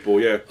VR capable,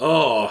 yeah.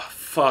 Oh,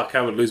 fuck.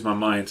 I would lose my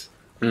mind.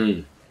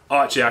 Mm. Oh,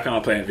 actually, I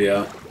cannot play in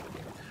VR.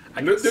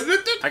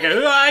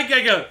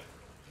 I go...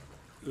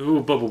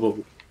 Ooh, bubble,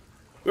 bubble.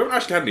 We haven't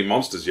actually had any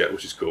monsters yet,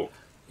 which is cool.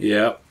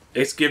 Yeah.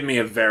 It's given me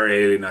a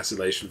very Alien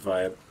Isolation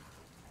vibe.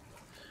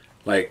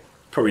 Like,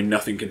 probably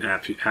nothing can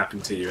happen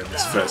to you in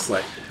this first,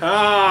 like...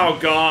 Oh,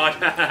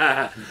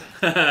 God!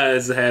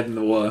 There's a head in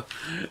the water.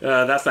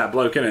 That's that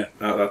bloke, isn't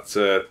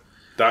it?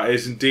 That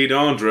is indeed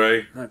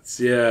Andre. That's,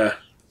 yeah...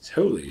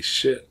 Holy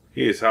shit.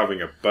 He is having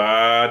a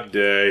bad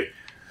day.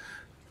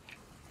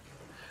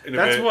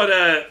 That's what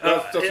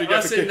that's what you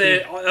get for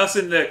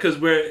kicking. because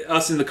we're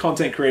us in the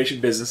content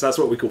creation business. That's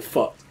what we call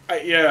fuck.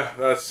 Yeah,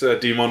 that's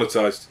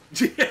demonetized.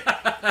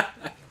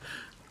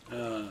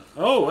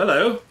 Oh,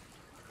 hello,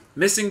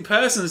 missing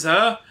persons,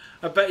 huh?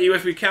 I bet you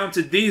if we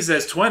counted these,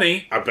 there's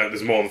 20. I bet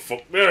there's more than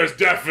there's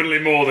definitely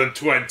more than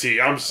 20.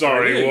 I'm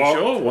sorry, Yeah, what?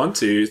 sure. 1,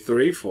 2,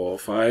 3, 4,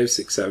 5,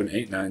 6, 7,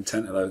 8, 9,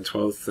 10, 11,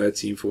 12,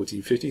 13,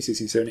 14, 15,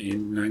 16, 17,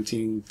 18,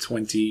 19,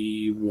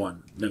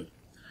 21. No.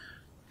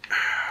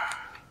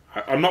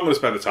 I'm not going to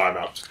spend the time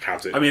out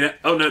counting. I mean,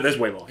 oh no, there's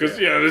way more. Because,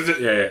 yeah, there's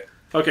it. Yeah.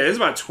 Okay, there's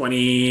about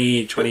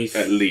 20, 20,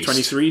 At least.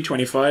 23,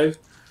 25.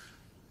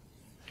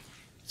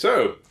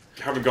 So,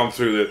 having gone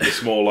through the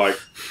small, like,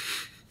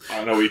 I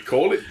don't know what you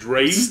call it,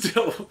 drain?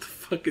 Still, what the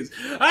fuck is...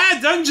 Ah,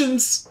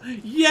 dungeons!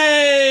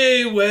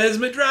 Yay! Where's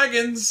my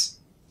dragons?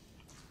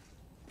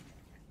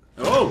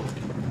 Oh!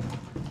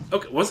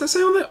 Okay, what's that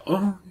say on there?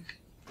 Oh.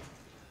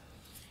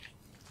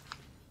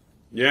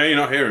 Yeah, you're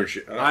not hearing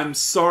shit. I'm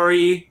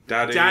sorry,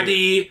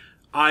 Daddy.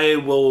 I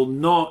will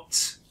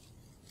not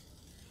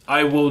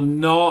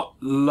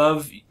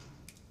love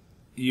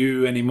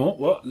you anymore.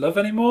 What? Love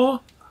anymore?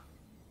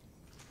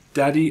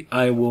 Daddy,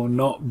 I will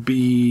not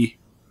be...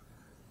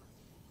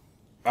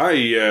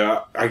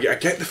 I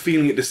get the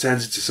feeling it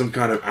descends into some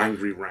kind of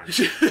angry rant.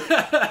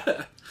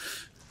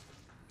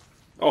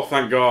 Oh,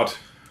 thank God.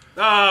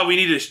 Ah, we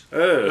need a...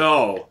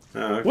 Oh.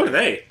 Okay. What are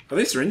they? Are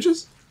they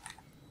syringes?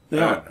 They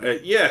are.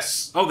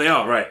 Yes. Oh, they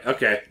are, right,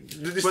 okay.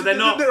 But they're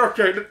not... They're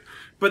okay.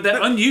 But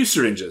they're unused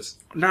syringes.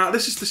 Now,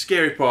 this is the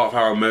scary part of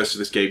how immersive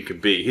this game can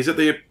be. He's at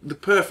the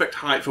perfect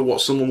height for what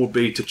someone would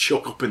be to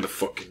chuck up in the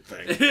fucking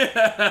thing.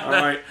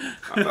 Alright?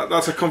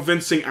 That's a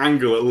convincing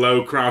angle at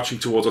low, crouching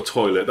towards a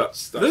toilet.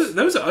 That's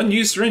Those are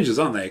unused syringes,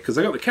 aren't they? Because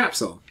they got the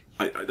caps on.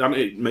 I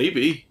mean,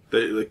 maybe.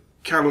 They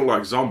kind of look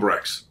like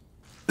Zombrex.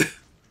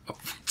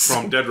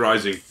 From Dead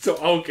Rising. So,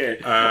 okay.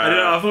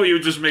 I thought you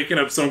were just making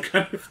up some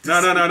kind of... No.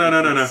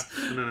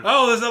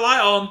 Oh, there's a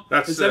light on.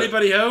 Is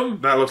anybody home?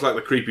 That looks like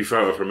the creepy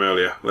photo from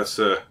earlier. Let's,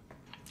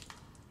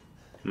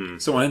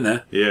 Someone in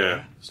there.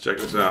 yeah, let's check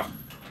this out.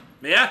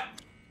 Mia?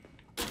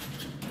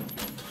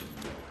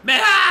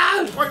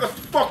 Mia! Wake the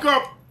fuck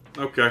up!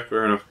 Okay,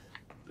 fair enough.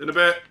 In a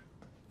bit.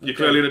 You're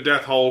clearly in a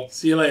death hole.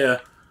 See you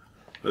later.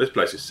 Well, this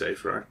place is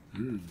safe, right?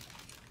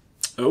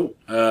 Oh,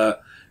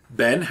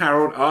 Ben,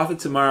 Harold, Arthur,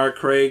 Tamara,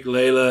 Craig,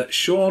 Layla,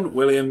 Sean,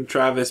 William,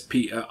 Travis,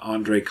 Peter,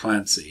 Andre,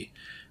 Clancy.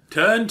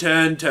 Turned.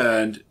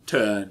 Dead.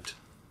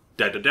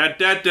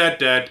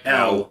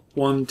 L.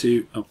 1,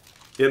 2... Oh.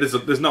 Yeah,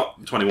 there's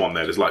not 21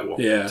 there. There's like, what,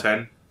 Yeah.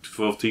 10,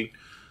 14?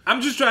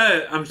 I'm just trying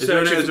to... I'm there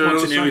searching is for there another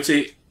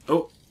continuity.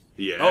 Oh.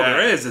 Yeah. Oh,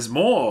 there is. There's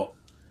more.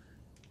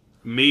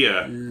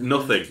 Mia,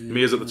 nothing.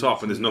 Mia's at the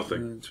top and there's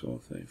nothing.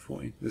 12, 13,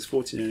 14. There's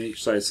 14 on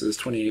each side, so there's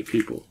 28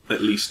 people.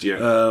 At least,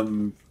 yeah.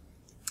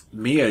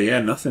 Mia,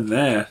 yeah, nothing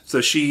there.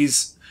 So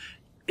she's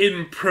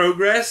in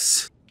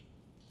progress,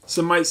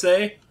 some might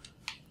say.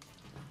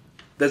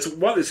 It's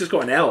just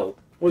got an L.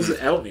 What does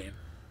the L mean?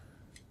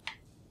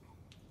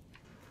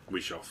 We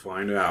shall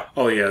find out.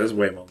 Oh, yeah, there's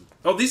way more.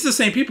 Oh, these are the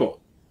same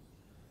people.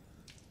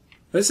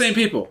 They're the same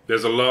people.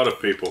 There's a lot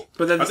of people.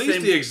 But they're Are the these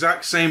same... the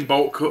exact same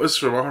bolt cutters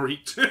from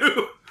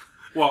RE2?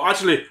 Well,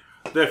 actually,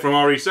 they're from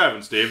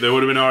RE7, Steve. They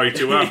would have been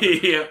RE2 after.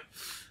 Yeah.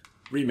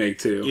 Remake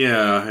too.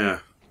 Yeah.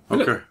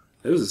 Okay.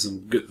 Those are some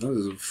good...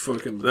 Those are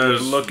fucking There's-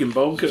 good-looking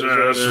bone cutters.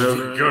 there's right some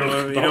there.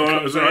 good-looking You know what I'm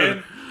bone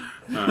saying?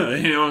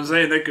 cutters, You know what I'm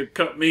saying? They could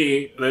cut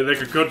me. They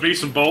could be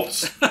some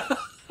bolts.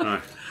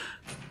 Right.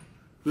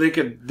 They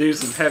could do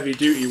some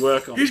heavy-duty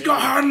work on He's me.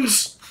 got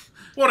hands!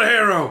 What a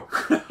hero!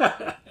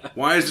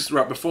 Why is this...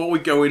 Right, before we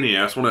go in here,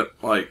 I just want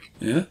to, like...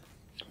 Yeah?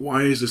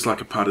 Why is this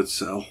like a padded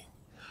cell?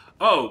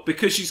 Oh,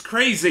 because she's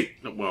crazy.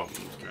 Well,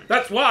 okay.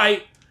 That's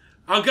why.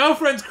 Our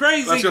girlfriend's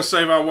crazy. Let's go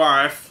save our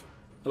wife.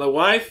 Hello,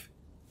 wife?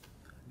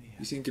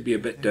 You seem to be a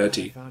bit Thank God I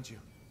dirty. found you.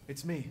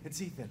 It's me.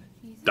 It's Ethan.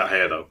 That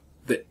hair, though.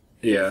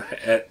 Yeah,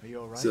 Are you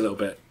all right? it's a little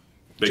bit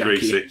Bit janky.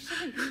 greasy.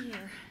 Shouldn't be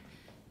here.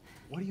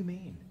 What do you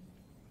mean?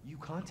 You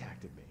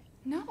contacted me.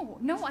 No,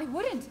 I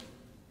wouldn't.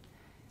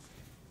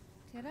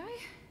 Did I?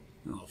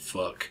 Oh,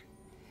 fuck.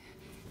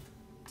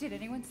 Did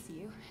anyone see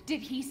you?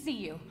 Did he see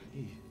you?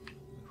 Hey,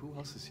 who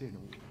else is here?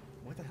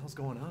 What the hell's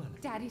going on?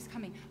 Daddy's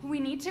coming. We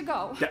need to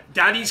go.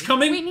 Daddy's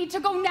coming? We need to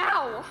go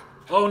now.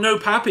 Oh, no,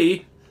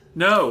 Pappy.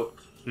 No.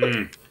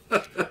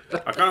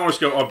 I kind of want to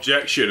go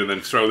objection and then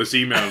throw this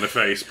email in the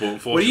face, but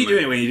unfortunately... What are you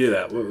doing when you do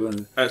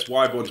that? That's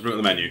Y button to bring up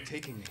the menu.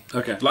 Taking me.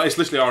 Okay. Like, it's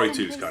literally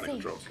RE2's kind of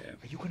controls.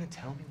 Are you gonna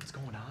tell me what's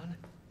going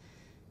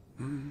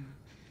on?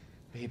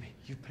 Baby,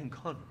 you've been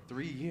gone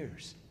 3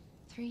 years.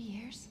 3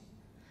 years?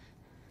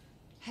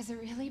 Has it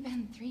really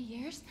been 3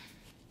 years?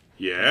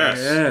 Yes.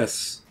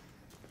 Yes.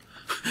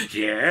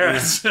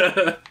 Yes.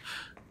 Oh,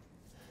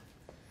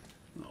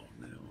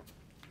 no.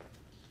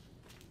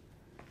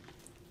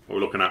 What are we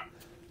looking at?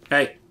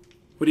 Hey,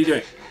 what are you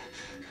doing?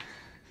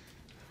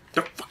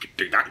 Don't fucking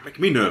do that. You're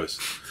making me nervous.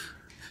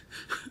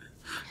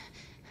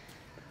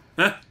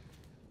 Huh?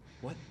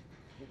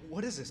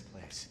 What is this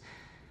place?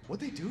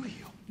 What'd they do to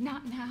you?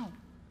 Not now.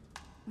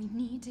 We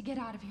need to get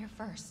out of here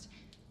first.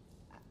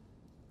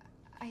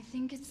 I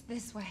think it's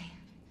this way.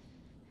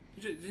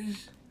 Can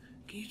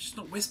you just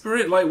not whisper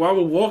it like while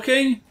we're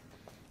walking?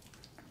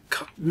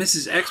 God,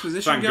 Mrs.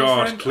 Exposition Thank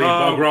girlfriend? God. Clean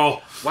bog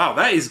roll. Wow,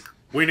 that is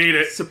We need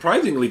it.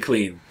 surprisingly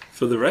clean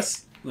for the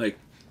rest. Like,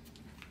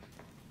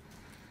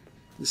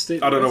 the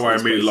state. I don't know the why I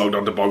rest of immediately this logged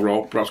onto bog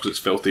roll. Perhaps because it's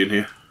filthy in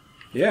here.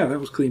 Yeah, that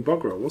was clean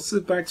bog roll. What's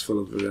the bags full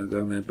of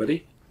down there,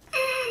 buddy?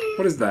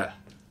 What is that?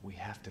 We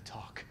have to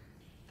talk.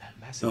 That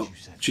message Oh, you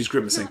sent. she's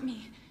grimacing. Not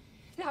me.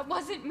 That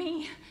wasn't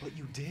me. But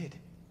you did.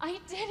 I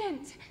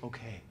didn't.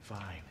 Okay,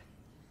 fine.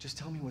 Just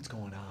tell me what's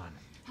going on.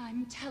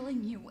 I'm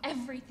telling you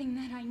everything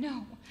that I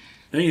know.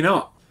 No, you're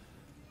not.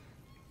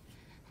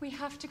 We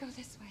have to go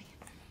this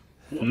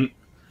way.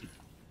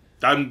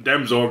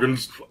 Them's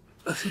organs.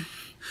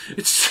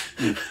 It's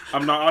I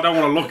don't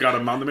want to look at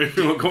them, man. They make me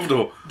feel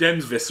uncomfortable.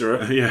 Dem's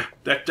viscera. Yeah,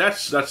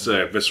 that's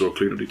visceral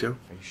cleanup detail.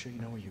 Are you sure you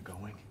know where you're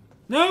going?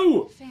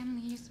 No! Family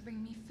used to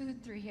bring me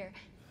food through here.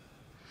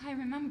 I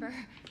remember.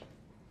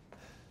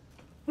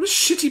 What a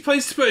shitty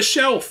place to put a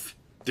shelf.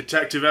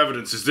 Detective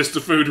evidence. Is this the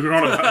food we're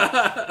on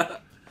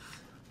about?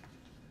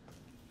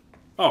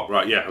 Oh,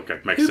 right, yeah, okay.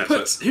 Makes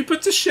sense. Who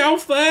puts a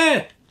shelf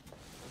there?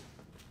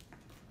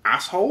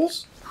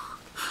 Assholes?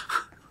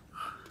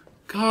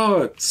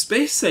 God,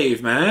 space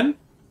save, man.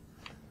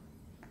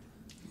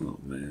 Oh,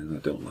 man, I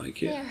don't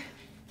like it. There.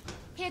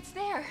 It's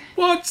there.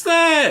 What's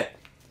there?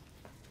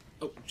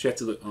 Oh, she had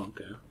to look. Oh,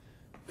 okay.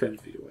 10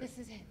 feet away. This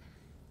is it.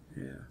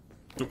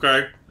 Yeah.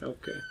 Okay.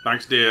 Okay.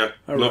 Thanks, dear.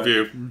 All Love right.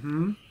 you.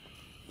 Mm-hmm.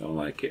 Don't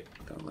like it.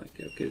 Don't like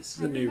it. Okay, this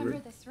is I a new remember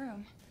room. this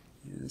room.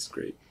 Yeah, that's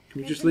great.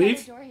 Can we There's just another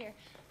leave? door here.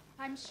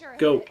 I'm sure. of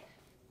Go. it.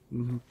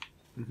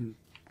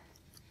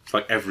 It's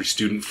like every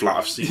student flat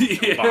I've seen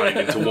combined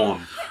into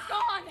one. It's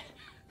gone.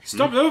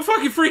 Stop! Don't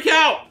fucking freak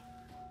out!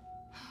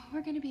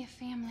 We're gonna be a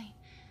family.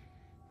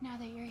 Now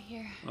that you're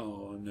here.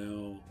 Oh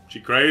no. She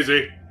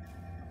crazy.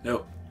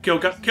 No. Kill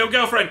girlfriend!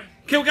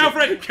 Kill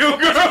girlfriend! Kill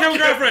Kill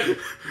girlfriend!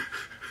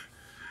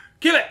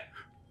 Kill it!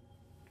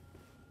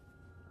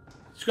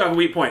 She's got to have a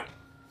weak point.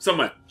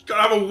 Somewhere. She's got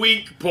to have a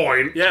weak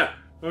point. Yeah.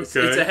 Okay.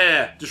 It's a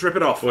hair. Just rip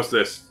it off. What's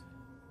this?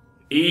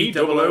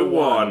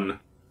 E001.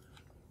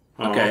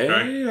 Oh,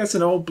 Okay. That's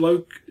an old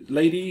bloke,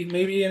 lady,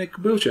 maybe in a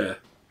wheelchair.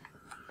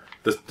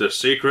 The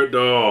secret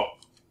door.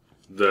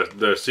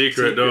 The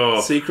secret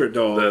door. Secret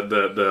door.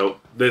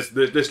 This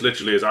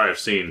literally is I have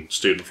seen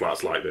student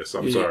flats like this.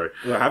 I'm sorry.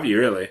 Well, have you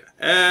really?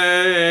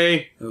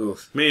 Hey, Oh,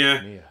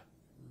 Mia. Mia.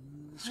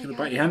 she's gonna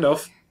bite your hand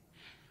off.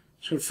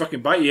 She's gonna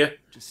fucking bite you.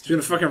 She's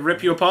gonna fucking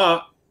rip you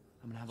apart.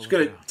 I'm gonna have a She's look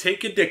gonna around.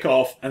 take your dick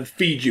off and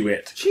feed you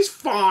it. She's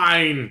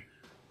fine.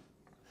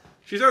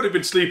 She's only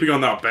been sleeping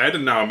on that bed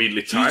and now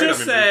immediately She tired. just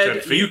having moved 10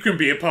 said feet. you can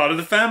be a part of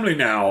the family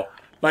now.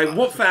 Like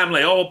what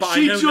family? Oh, but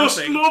She I know just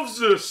nothing.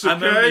 loves us.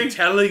 I'm only Okay.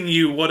 telling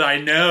you what I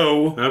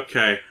know.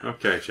 Okay,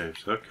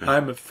 James. Okay.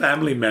 I'm a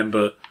family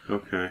member.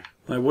 Okay.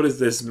 Like, what is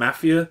this,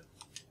 mafia?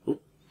 Oh,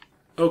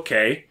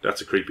 okay,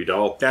 That's a creepy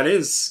doll. that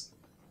is.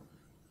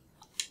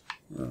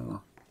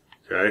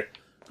 Okay.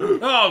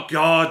 Oh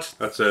God!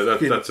 That's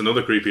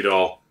another creepy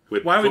doll.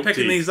 With Why are we front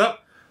picking teeth. these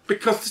up?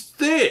 Because it's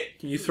thick.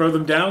 Can you throw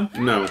them down?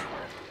 No. What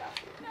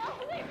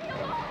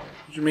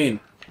do you mean?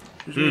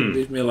 What do you mean,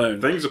 leave me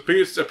alone? Things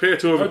appear to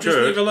have Oh, just leave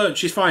her occurred. alone.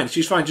 She's fine.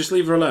 She's fine. Just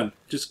leave her alone.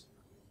 Just.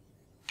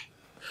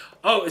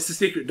 Oh, it's the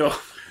secret door.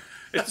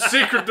 It's a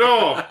secret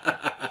door.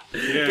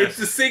 It's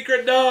the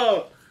secret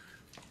door.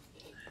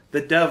 The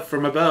dove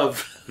from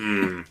above.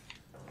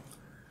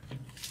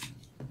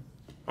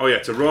 Oh yeah,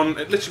 to run,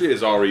 it literally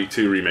is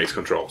RE2 remakes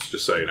controls,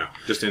 just so you know.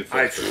 Just in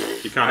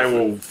you can't I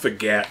will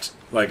forget.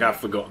 Like, I've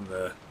forgotten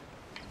the...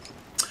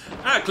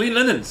 clean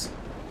linens.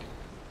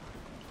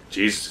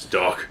 Jesus, it's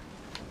dark.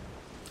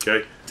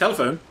 Okay.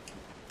 Telephone.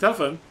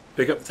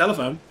 Pick up the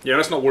telephone. Yeah,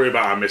 let's not worry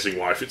about our missing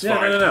wife, it's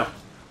fine. No.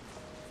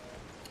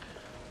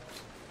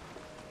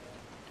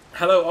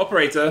 Hello,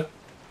 operator.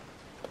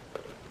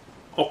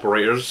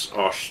 Operators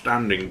are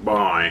standing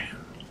by.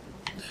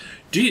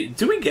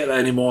 Do we get that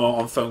anymore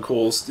on phone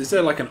calls? Is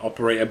there like an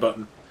operator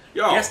button?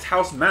 Yo. Guest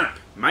house map.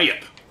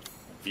 Map.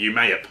 View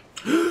map.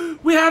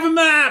 We have a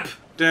map!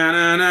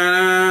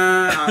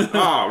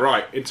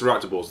 Right.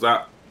 Interactables.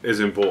 That is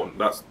important.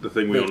 That's the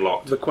thing we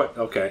unlocked.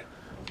 Okay.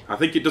 I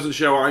think it doesn't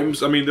show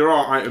items. I mean, there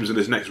are items in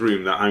this next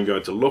room that I'm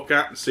going to look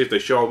at and see if they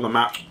show on the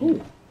map.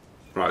 Ooh.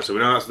 Right, so we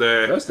know that's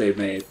there. First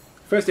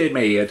aid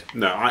made.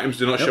 No, items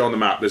do not show on the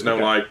map. There's no,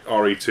 like,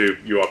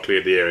 RE2, you are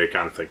cleared the area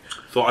kind of thing.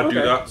 Thought I'd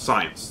do that.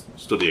 Science.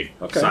 Studying.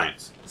 Okay.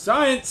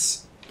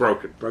 Science.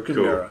 Broken. Broken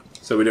Cool. mirror.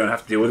 So we don't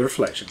have to deal with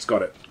reflections.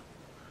 Got it.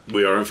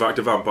 We are, in fact,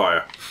 a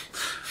vampire.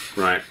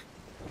 Right.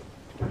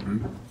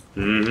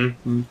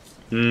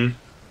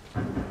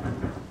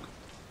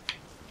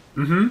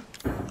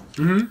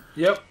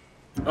 Yep.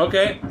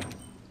 Okay.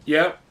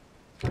 Yep.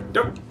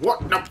 Nope.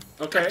 What? No.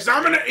 Okay.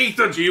 Examine it,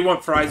 Ethan! Do you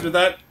want fries with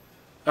that?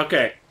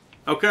 Okay.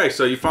 Okay,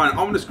 so you find an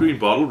ominous green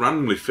bottle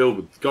randomly filled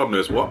with God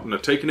knows what, and are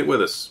taking it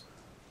with us.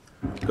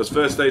 Because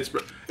first aid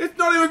spray. It's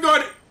not even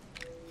good!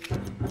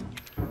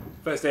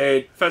 First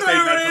aid med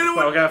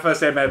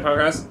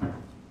podcast.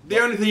 The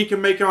only thing you can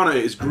make on it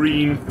is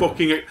green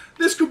fucking.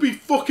 This could be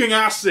fucking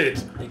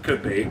acid! It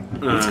could be.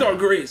 It's got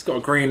a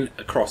green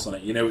cross on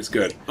it. You know it's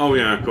good. Oh,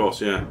 yeah, of course,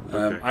 yeah.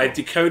 Okay. I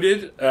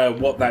decoded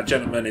what that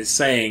gentleman is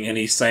saying, and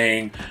he's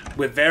saying,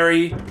 we're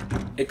very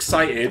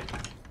excited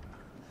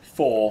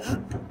for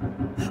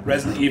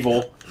Resident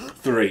Evil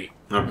 3.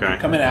 Okay.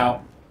 Coming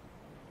out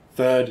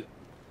 3rd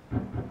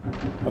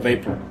of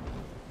April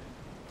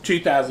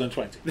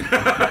 2020.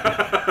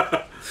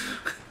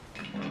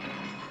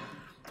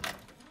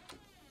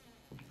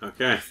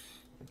 Okay.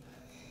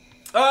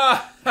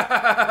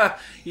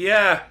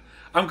 Yeah.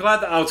 I'm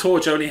glad that our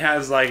torch only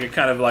has like a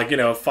kind of like,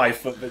 5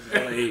 foot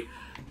visibility.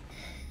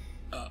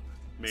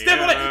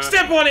 Step on it!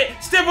 Step on it!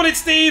 Step on it,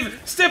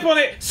 Steve! Step on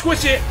it!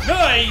 Squish it!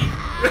 Hey!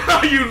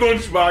 You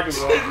lunch bag as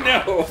well.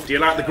 No! Do you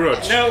like the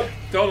grudge? No,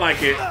 don't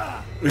like it.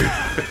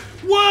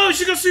 Whoa,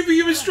 she got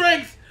superhuman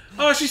strength!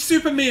 Oh, she's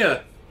Super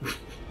Mia!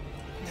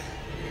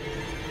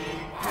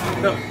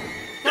 No.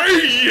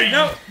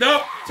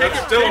 No! Take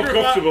it! Still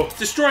uncomfortable.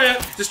 Destroy her!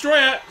 Destroy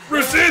her!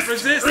 Resist!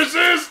 Resist!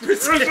 Resist!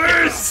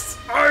 Resist!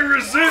 I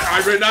resist!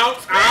 I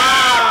renounce!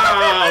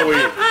 Ow!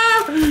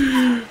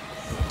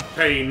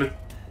 Pain.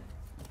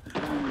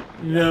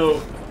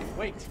 No.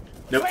 Wait.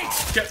 Nope.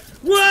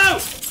 Whoa!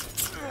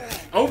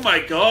 Oh my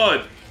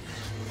god!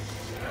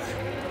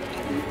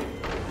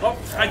 Oh,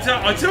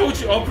 I told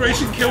you,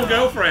 Operation Kill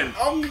Girlfriend.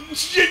 Oh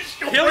shit!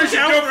 Kill his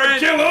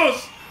girlfriend. Kill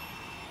us!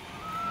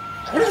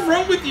 What is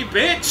wrong with you,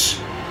 bitch?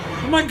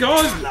 Oh my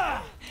god!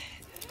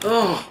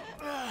 Oh.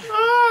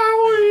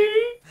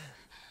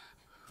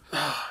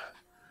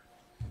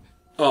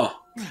 Oh.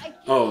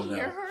 Oh no.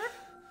 Hear her?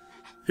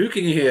 Who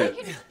can you I hear?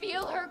 can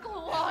feel her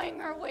clawing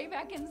her way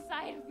back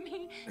inside of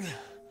me.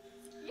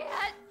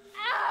 Get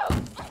out!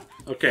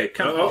 Okay,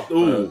 come on. Ooh.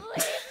 Leave me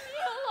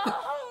alone!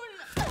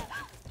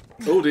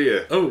 Oh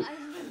dear. Oh,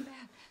 I've been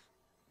bad.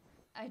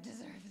 I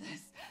deserve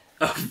this.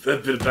 I've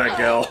been a bad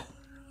girl.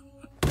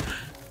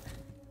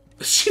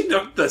 She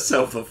knocked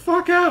herself the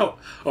fuck out.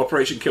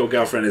 Operation Kill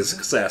Girlfriend is a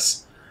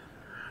success.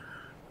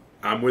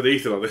 I'm with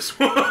Ethan on this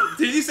one.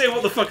 Did you say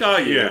what the fuck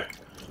are you? Yeah.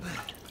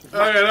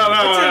 Oh yeah,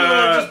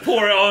 no. Just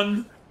pour it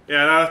on.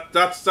 Yeah,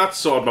 that's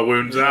sorted my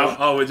wounds out.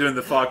 Oh, we're doing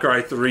the Far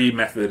Cry 3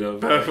 method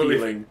of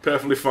healing.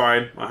 Perfectly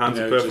fine. My hands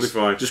are perfectly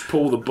fine. Just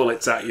pull the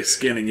bullets out of your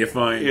skin and you're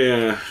fine.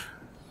 Yeah.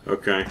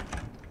 Okay.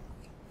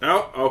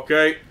 Oh,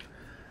 okay.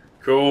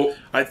 Cool.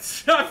 I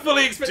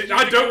fully expect.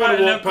 I don't want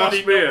to walk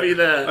past me. me.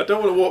 I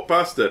don't want to walk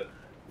past it.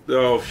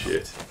 Oh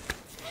shit.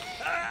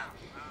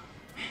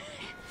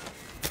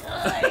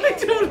 I'm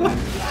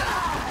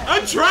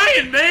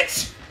trying,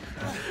 bitch.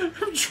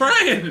 I'm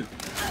trying.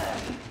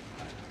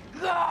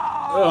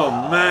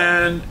 Oh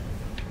man.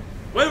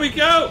 Where do we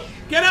go?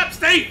 Get up,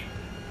 Steve.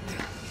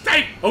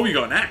 Steve. Oh, we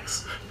got an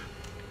axe.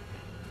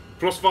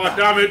 +5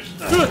 damage.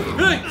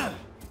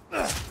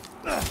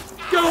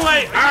 Go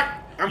away.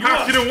 I'm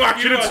hacking and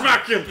whacking and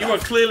smacking. You are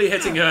clearly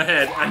hitting her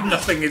head, and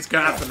nothing is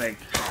happening.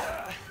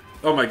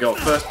 Oh my god!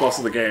 First boss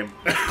of the game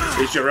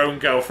is your own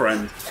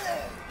girlfriend.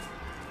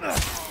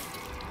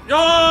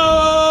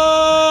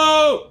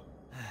 No!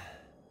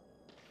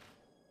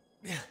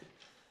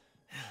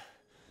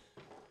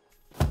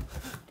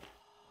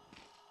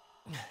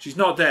 She's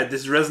not dead.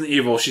 This is Resident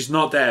Evil. She's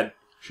not dead.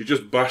 She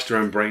just bashed her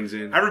own brains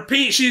in. I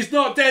repeat, she's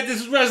not dead.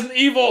 This is Resident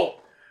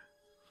Evil.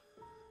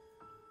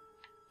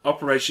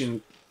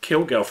 Operation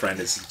Kill Girlfriend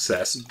is a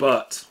success,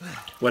 but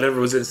whatever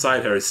was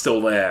inside her is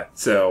still there.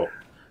 So,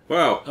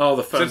 well, oh,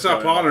 the phone's since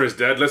our going partner is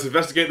dead, let's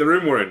investigate the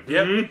room we're in.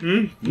 Yep.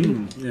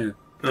 Yeah.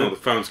 Oh, the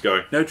phone's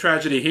going. No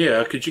tragedy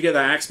here. Could you get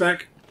that axe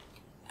back?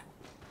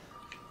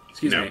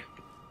 Excuse No. me.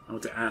 I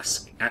want to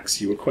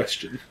ask you a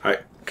question. Hi.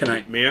 Can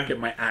I Mia? get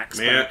my axe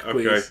Mia? back,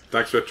 please? Okay.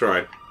 Thanks for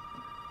trying.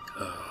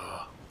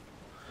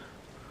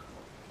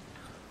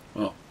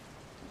 Well.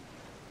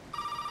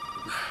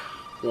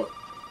 What?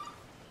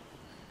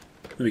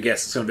 Let me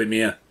guess. It's going to be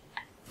Mia.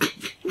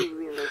 You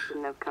really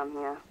shouldn't have come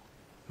here.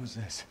 Who's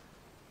this?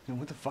 And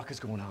what the fuck is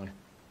going on?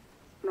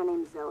 My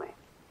name's Zoe.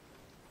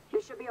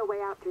 There should be a way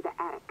out through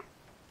the attic.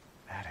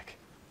 Attic.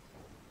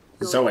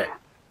 Zoe. there.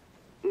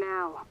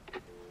 Now.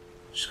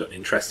 She's got an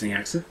interesting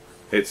accent.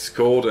 It's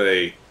called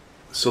a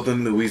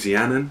Southern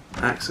Louisianan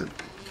accent.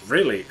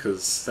 Really?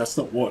 Because that's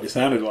not what it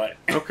sounded like.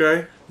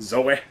 Okay.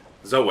 Zoe.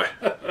 Zoe.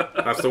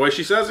 That's the way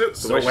she says it.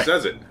 It's the way she Zoe.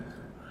 says it.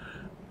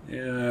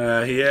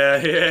 Yeah.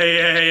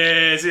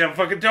 See, I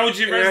fucking told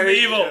you, Resident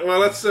Evil. Well,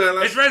 let's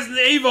It's Resident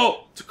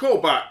Evil. to call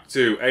back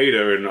to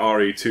Ada in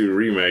RE2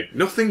 remake.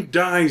 Nothing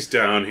dies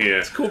down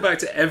here. Call back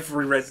to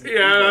every Resident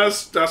Evil. Yeah,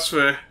 that's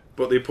fair.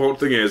 But the important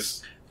thing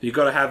is, You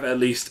got to have at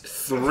least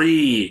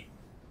 3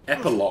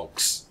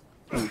 epilogues.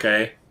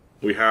 Okay.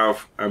 we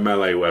have a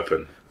melee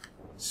weapon.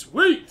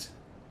 Sweet.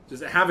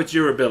 Does it have a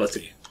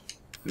durability?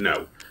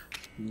 No.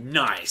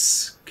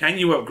 Nice. Can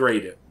you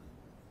upgrade it?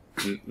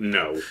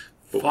 No.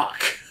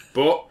 Fuck.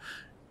 But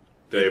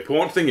the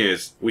important thing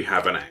is, we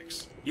have an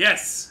axe.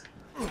 Yes.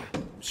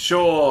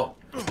 Sure.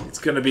 It's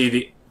gonna be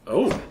the.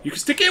 Oh, you can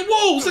stick it in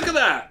walls. Look at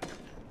that.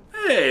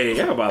 Hey,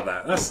 how about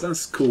that?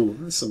 That's cool.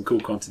 That's some cool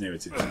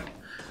continuity.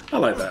 I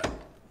like that.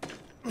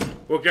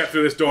 We'll get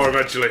through this door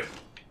eventually.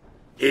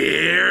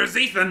 Here's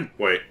Ethan.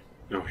 Wait.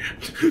 Oh, yeah.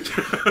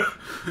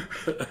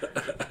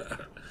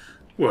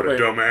 What a Wait.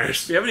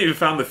 dumbass. We haven't even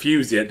found the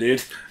fuse yet,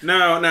 dude.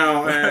 No.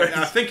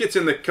 I think it's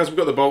in the... Because we've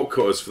got the bolt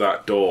cutters for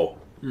that door.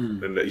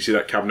 And you see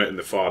that cabinet in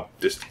the far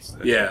distance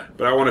there. Yeah.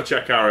 But I want to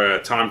check our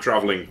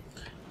time-travelling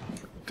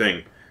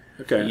thing.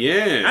 Okay.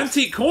 Yeah.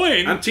 Antique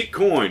coin. Antique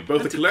coin.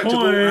 Both Antique collectible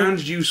coin.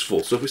 and useful.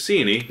 So if we see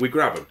any, we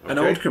grab them. An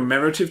old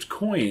commemorative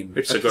coin.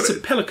 It's It's got a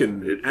it.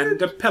 pelican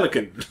and a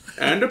pelican.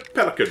 And a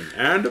pelican.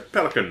 And a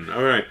pelican.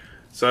 All right.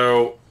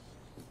 So...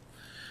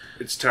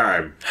 It's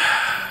time.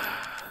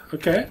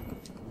 Okay.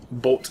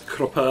 Bolt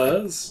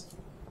croppers.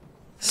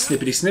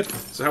 Snippity snip.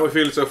 So how are we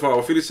feeling so far?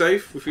 We're feeling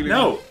safe? We're feeling...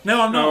 No,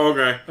 I'm not. Oh,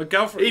 okay. A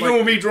girlfriend. Even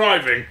with me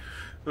driving.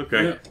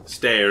 Okay. Yeah.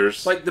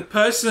 Stairs. Like the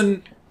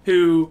person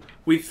who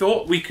we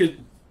thought we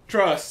could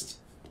trust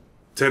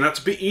Turned out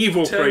to be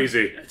evil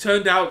crazy.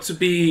 turned out to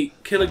be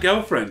killer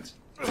girlfriend.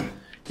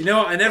 You know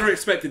what? I never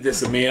expected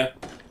this of Mia.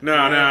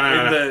 No.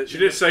 the- She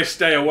did say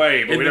stay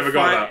away, but we never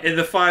got that. In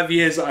the 5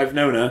 years that I've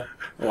known her,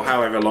 or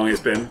however long it's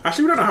been.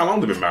 Actually, we don't know how long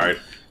they've been married.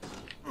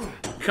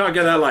 You can't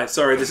get that light.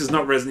 Sorry, this is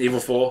not Resident Evil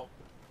 4.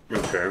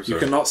 Okay, I'm You sorry.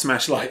 cannot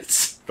smash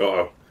lights.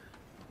 Uh-oh.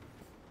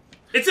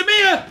 It's a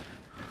Mia!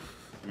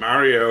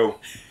 Mario.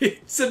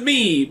 It's a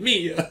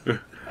Mia.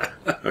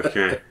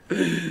 Okay.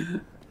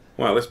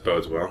 Well, this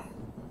bodes well.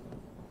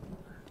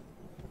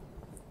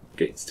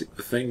 Okay, stick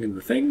the thing in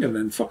the thing and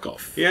then fuck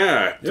off.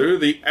 Yeah, through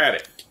the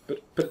attic.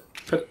 But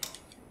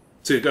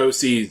to go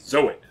see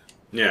Zoe.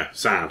 Yeah,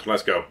 sand.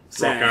 Let's go.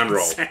 Rock and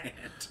roll. Sand.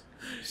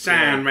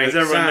 Sand, mate. As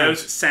everyone sand.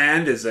 knows,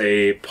 sand is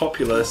a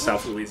popular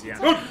South Louisiana.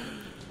 Oh,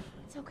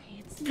 It's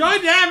okay, it's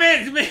God damn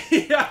it,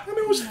 Mia! I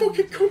knew it was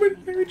fucking coming.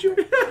 Mary Jo.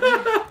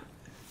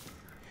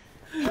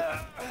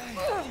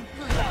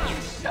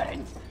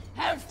 Shouldn't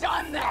have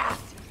done that.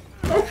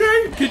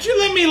 Okay. Could you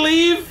let me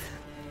leave?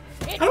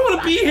 I don't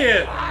want to be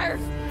here.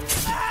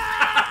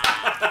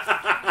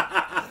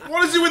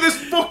 What is it with this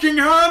fucking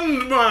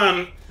hand,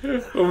 man?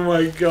 Oh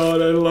my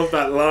god, I love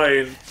that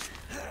line.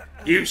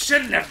 You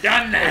shouldn't have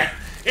done that.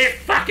 It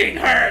fucking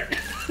hurt.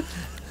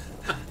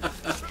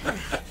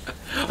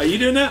 Are you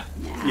doing that?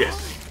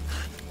 Yes.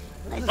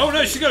 Oh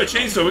no, she's got a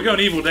chainsaw. We're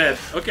going Evil Dead.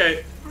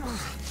 Okay.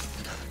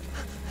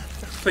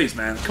 Please,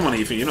 man. Come on,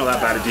 Ethan. You're not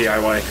that bad at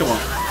DIY. Come on.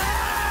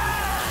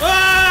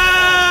 Ah!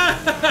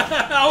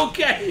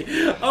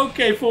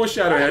 Okay,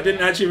 foreshadowing. I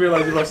didn't actually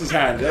realize he lost his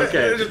hand. They're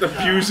Okay. just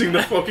abusing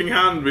the fucking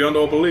hand beyond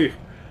all belief.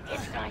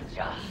 It's my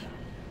job.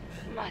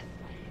 Must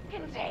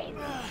contain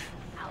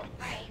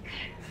outbreak.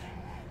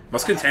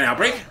 Must contain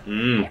outbreak?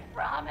 I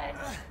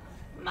promise.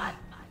 Must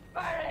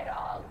burn it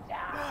all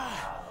down.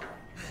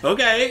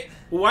 Okay.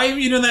 Why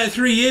haven't you done that in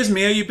 3 years,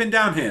 Mia? You've been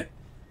down here.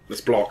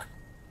 Let's block.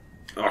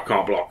 Oh, I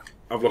can't block.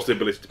 I've lost the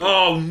ability to block.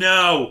 Oh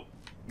no!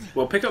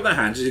 Well, pick up the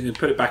hand so you can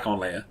put it back on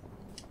later.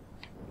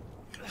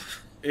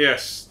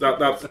 Yes,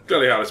 that's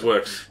clearly how this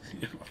works.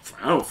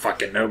 I don't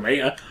fucking know,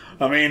 Mia.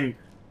 I mean,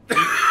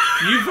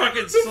 you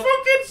fucking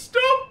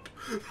stop!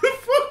 The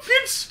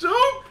fucking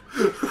stop!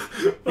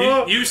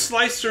 you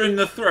sliced her in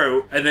the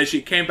throat, and then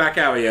she came back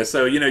out here.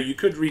 So you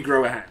could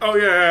regrow a hand. Oh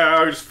yeah,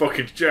 I just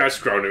fucking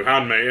just grow a new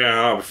hand, mate.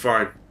 Yeah, I'll be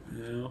fine.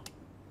 Yeah.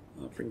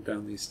 I'll bring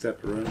down these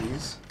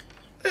pepperonis.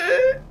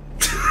 I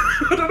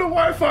don't know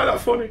why I find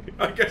that funny.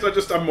 I guess I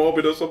just am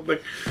morbid or something.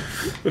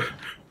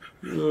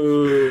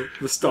 The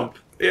stump.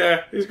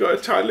 Yeah, he's got a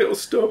tiny little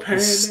stub hand.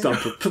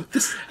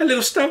 A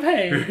little stump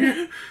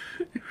hand.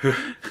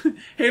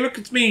 Hey, look,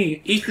 it's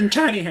me, Ethan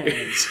Tiny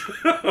Hands.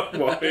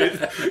 What?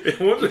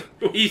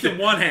 Ethan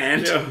One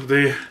Hand. Oh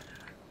dear.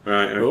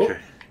 Right, okay.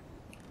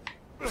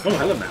 Oh,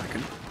 hello,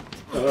 mannequin.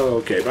 Oh,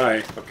 okay, bye.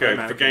 Okay,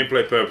 Bye, for mannequin.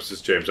 gameplay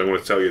purposes, James, I'm going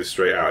to tell you this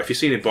straight out. If you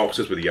see any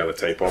boxes with yellow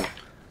tape on,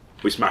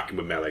 we smack them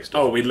with melee stuff.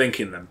 Oh, we're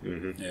linking them.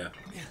 Yeah,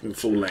 in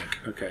full link.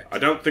 Okay. I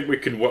don't think we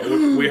can...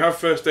 We have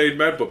first aid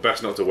med, but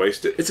best not to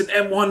waste it. It's an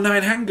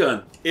M19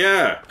 handgun.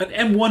 Yeah. An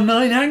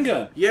M19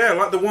 handgun. Yeah,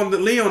 like the one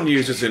that Leon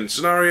uses in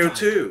Scenario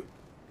 2.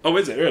 Oh,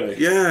 is it really?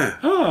 Yeah.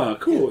 Oh,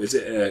 cool. Is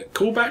it a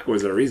callback or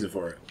is there a reason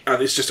for it?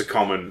 It's just a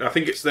common... I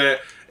think it's the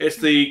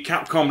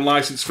Capcom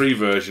license-free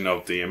version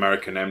of the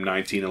American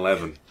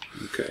M1911.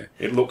 Okay.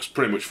 It looks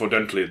pretty much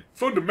fundamentally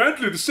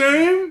the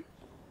same.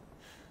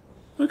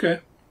 Okay.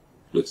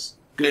 Looks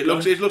good.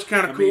 It looks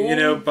kind of I cool. mean, you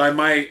know, by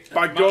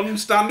gun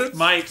standards.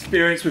 my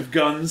experience with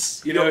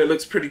guns, you know, it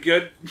looks pretty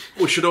good.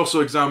 We should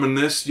also examine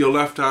this. Your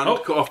left hand,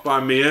 cut off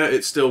by Mia.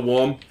 It's still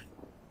warm.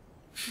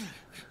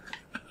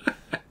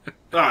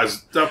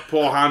 That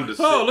poor hand is...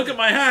 Oh, look at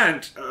my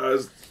hand!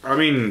 I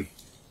mean...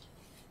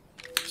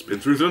 It's been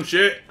through some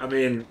shit. I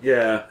mean,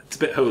 yeah, it's a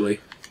bit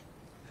holy.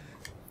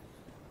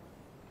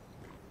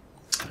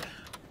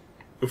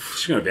 Oof,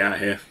 she's gonna be out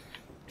here.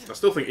 I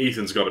still think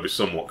Ethan's got to be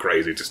somewhat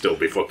crazy to still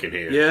be fucking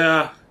here.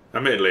 Yeah.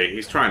 Admittedly,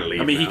 he's trying to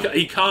leave. I mean, now.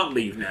 he can't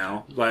leave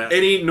now. Like,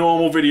 Any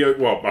normal video...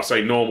 Well, I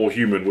say normal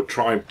human would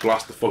try and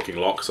blast the fucking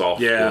locks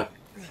off. yeah.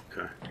 But,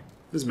 okay.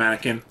 There's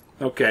mannequin.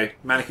 Okay,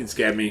 mannequin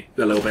scared me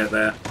a little bit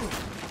there.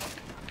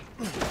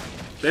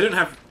 They don't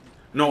have...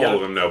 Not all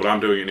of them, no, but I'm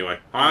doing it anyway.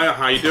 Hi,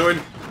 how you doing?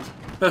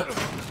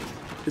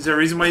 Is there a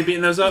reason why you're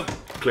beating those up?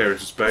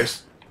 Clearance of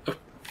space.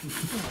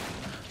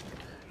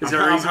 Is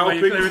there a reason why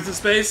you're helping. clearing some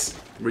space?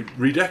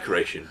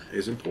 Redecoration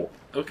is important.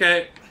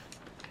 Okay.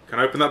 Can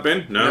I open that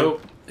bin? No.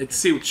 Nope. It's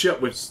sealed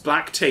shut with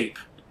black tape.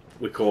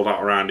 We call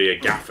that around here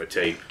gaffer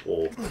tape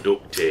or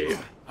duct tape.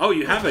 Oh,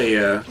 you have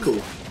a...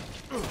 cool.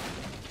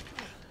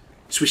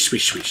 Swish,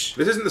 swish, swish.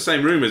 This isn't the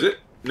same room, is it?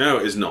 No,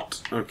 it is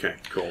not. Okay,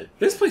 cool.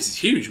 This place is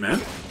huge,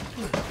 man.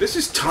 This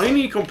is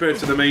tiny compared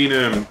to the main,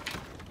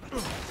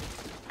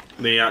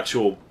 the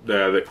actual,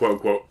 the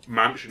quote-unquote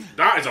mansion.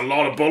 That is a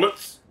lot of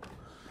bullets!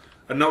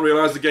 I did not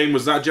realise the game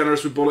was that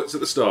generous with bullets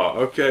at the start.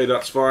 Okay,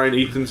 that's fine.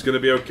 Ethan's going to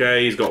be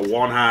okay. He's got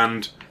one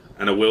hand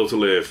and a will to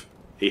live.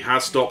 He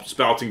has stopped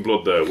spouting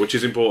blood, though, which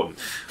is important.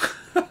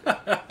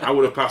 I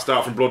would have passed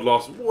out from blood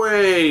loss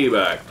way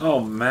back. Oh,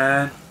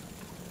 man.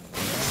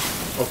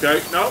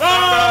 Okay, no.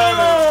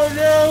 Oh,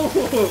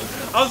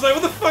 no! I was like,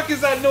 what the fuck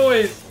is that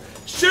noise?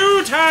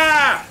 Shoot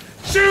her!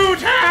 Shoot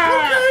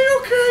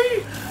her!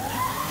 Okay.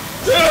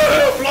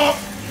 Flop!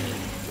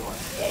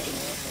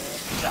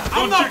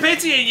 I'm not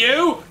pitying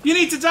you! You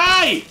need to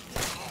die!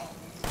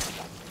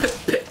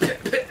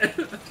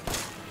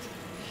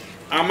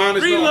 Our man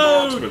is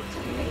Reload! not a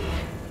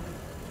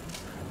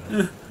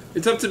marksman.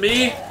 It's up to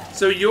me.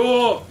 So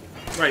you're...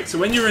 Right, so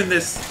when you're in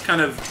this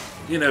kind of,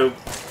 you know,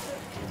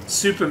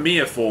 Super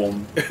Mia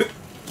form...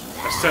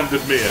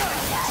 Ascended Mia.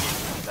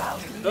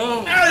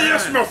 Oh,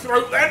 Yes, man. my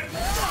throat then!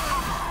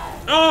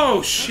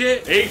 Oh,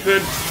 shit!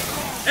 Ethan!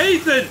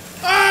 Ethan!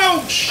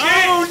 Oh, shit!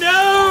 Oh,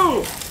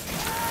 no!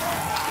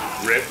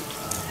 Rip.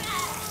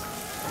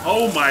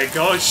 Oh my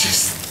god,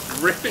 she's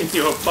ripping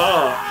you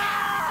apart.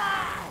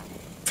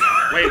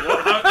 Wait,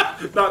 what?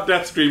 That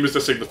death scream is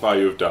to signify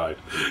you have died.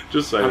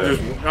 Just say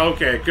that.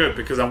 Okay, good,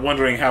 because I'm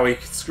wondering how he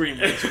could scream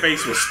when his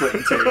face was split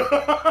in two. You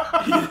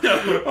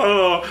know?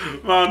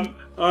 Oh, man.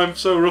 I'm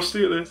so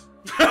rusty at this.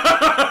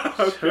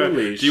 Okay.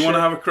 Holy Do you want shit.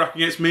 to have a crack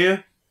against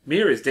Mia?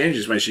 Mia is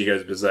dangerous when she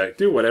goes berserk.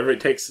 Do whatever it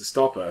takes to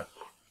stop her.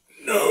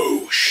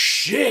 No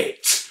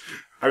shit!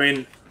 I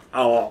mean,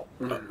 I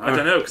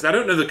don't know, because I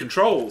don't know the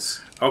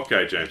controls.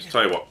 Okay, James,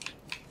 tell you what.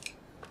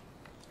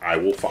 I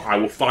will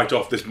fight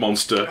off this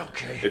monster.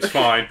 Okay. It's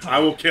fine. I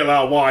will kill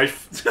our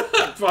wife.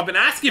 I've been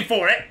asking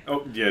for it.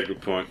 Oh, yeah,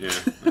 good point, yeah.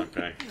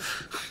 Okay.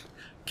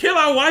 Kill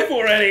our wife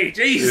already,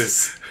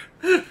 Jesus.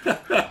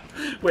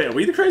 Wait, are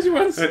we the crazy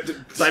ones?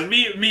 It's like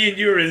me and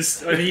you are in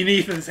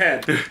Ethan's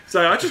head.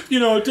 So I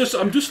just,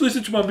 I'm just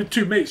listening to my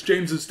two mates,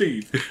 James and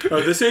Steve.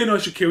 They're saying I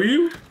should kill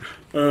you.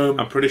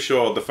 I'm pretty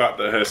sure the fact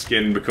that her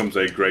skin becomes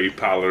a grey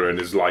pallor and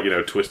is like,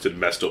 twisted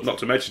and messed up, not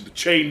to mention the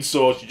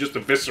chainsaw she just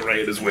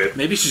eviscerated us with.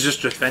 Maybe she's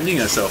just defending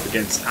herself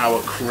against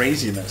our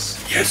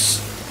craziness. Yes!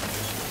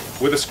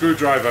 With a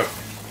screwdriver.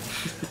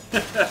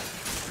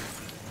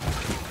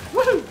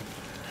 Woohoo!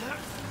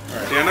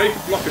 See, I know you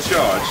can block a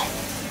charge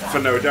for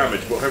no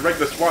damage, but her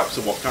regular swipes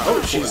are what kind of...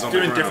 Oh, she's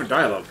doing different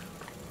dialogue.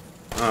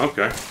 Oh,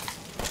 okay.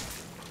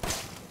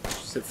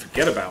 She said,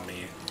 forget about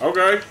me.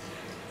 Okay.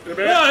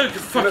 Oh,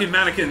 fucking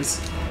mannequins.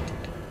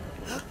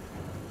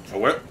 Oh,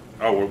 what?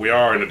 Oh, we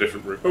are in a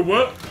different room. Oh,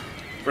 what?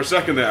 For a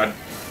second there,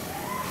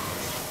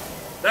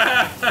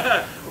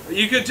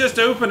 You could just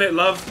open it,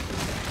 love.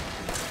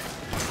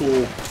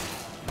 Cool.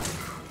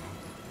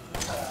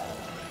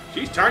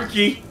 she's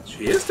tanky.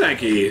 She is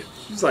tanky.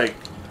 She's like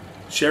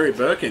Sherry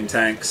Birkin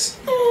tanks.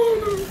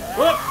 Oh,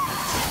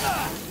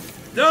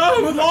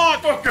 No! no.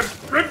 Fucking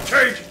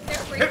ribcage!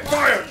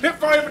 Hit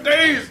fire for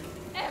days!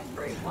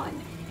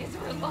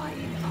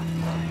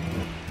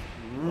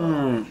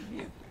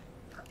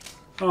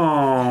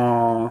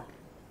 Aww.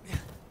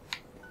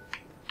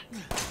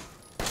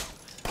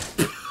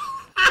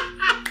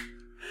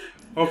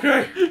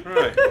 Okay,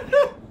 right.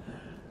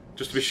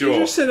 Just to be She sure.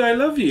 just said I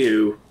love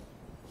you.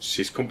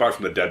 She's come back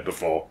from the dead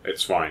before.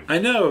 It's fine. I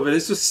know, but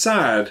it's just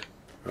sad.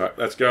 Right,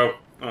 let's go.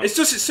 Oh. It's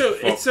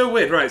so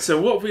weird, right? So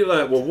what we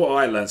learned, well, what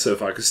I learned so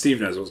far, because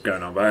Steve knows what's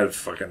going on, but I don't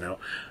fucking know.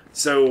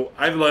 So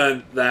I've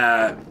learned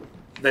that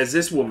there's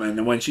this woman,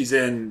 and when she's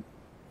in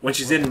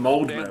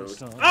mold mode.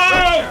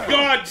 Oh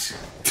God!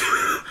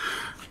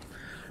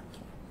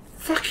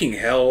 Fucking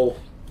hell!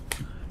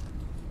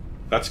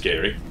 That's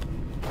scary.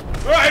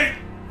 Right?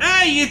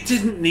 Ah, you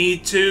didn't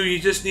need to. You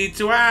just need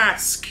to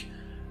ask.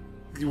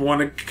 You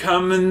want to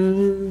come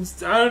and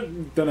I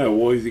don't know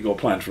what has he got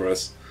planned for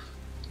us?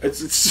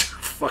 It's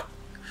fuck.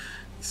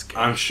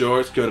 I'm sure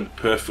it's going to be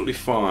perfectly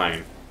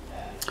fine.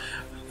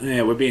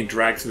 Yeah, we're being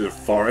dragged through the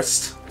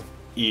forest.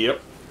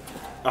 Yep.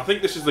 I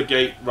think this is the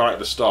gate right at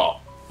the start.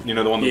 You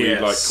know, the one that we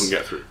couldn't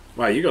get through.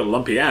 Wow, you got a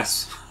lumpy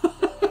ass.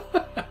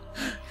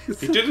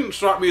 He didn't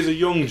strike me as a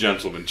young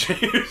gentleman,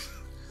 James.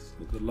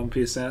 The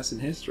lumpiest ass in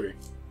history.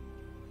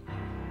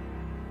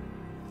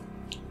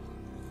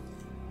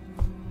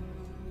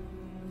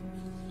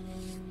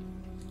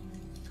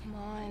 Come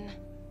on.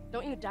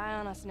 Don't you die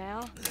on us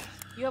now.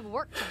 You have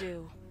work to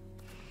do.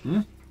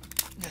 Hmm?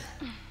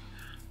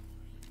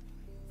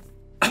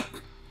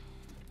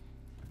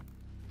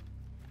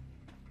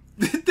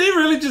 Did they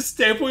really just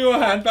staple your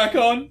hand back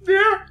on?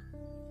 Yeah.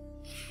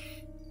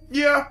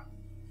 Yeah.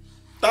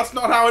 That's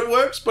not how it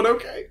works, but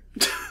okay.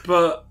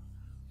 But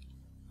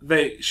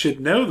they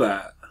should know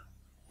that.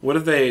 What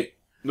if they...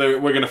 We're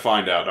going to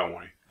find out, don't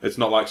we? It's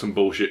not like some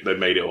bullshit they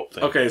made it up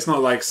thing. Okay, it's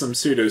not like some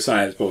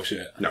pseudoscience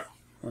bullshit. No.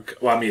 Okay.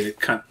 Well, I mean, it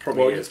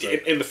probably is.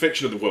 In the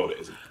fiction of the world, it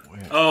isn't.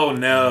 Oh,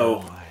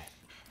 no.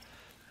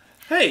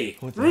 Hey,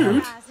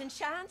 rude. Rise and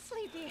shine,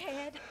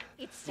 sleepyhead.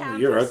 It's time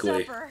You're for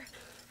ugly. supper.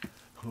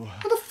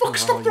 What the fuck?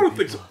 Stop throwing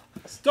things.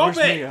 Stop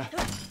Where's it! Mia?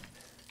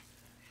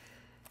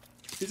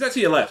 Who's that to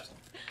your left?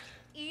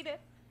 Eat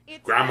it.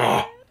 It's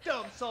Grandma.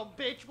 Dumb son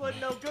bitch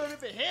wasn't no good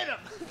if it hit him.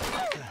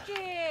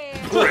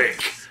 Yeah.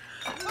 Brick.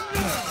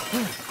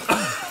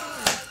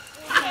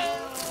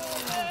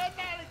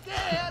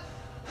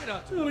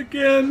 Not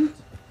again.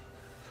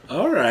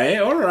 Alright,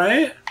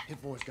 alright. His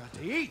boy's got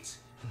to eat.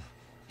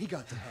 He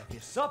got to have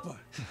his supper.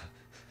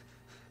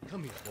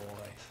 Come here,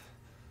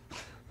 boy.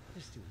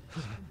 Let's do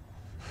this.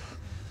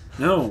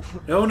 No.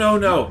 No, no,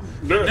 no.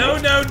 No, no,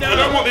 no. I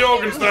don't want the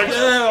organs, thanks.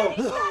 No.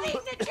 He's not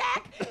eating it,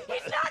 Jack. He's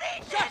not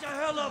eating it. Shut the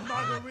hell up,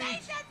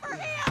 Marguerite.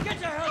 Get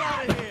the hell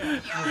out of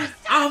here.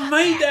 I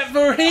made that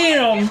for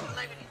him.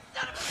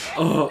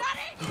 Oh,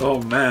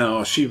 oh man.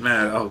 Oh, she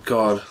mad. Oh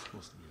god.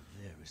 Supposed to be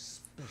a very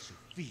special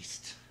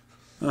feast.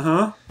 Uh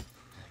huh.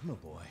 Come on,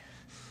 boy.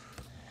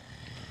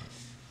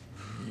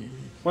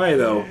 Why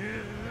though?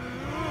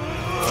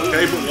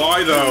 Okay, but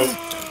why though?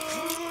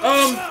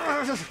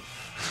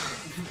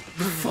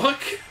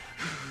 Fuck.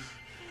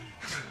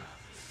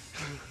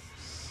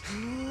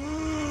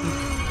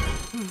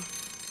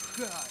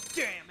 God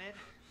damn it.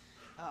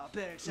 I'll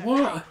better accept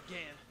What?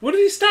 again. What did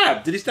he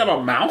stab? Did he stab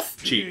our mouth?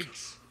 Cheek.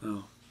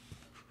 Oh.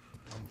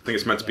 I think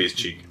it's meant to be his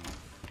cheek.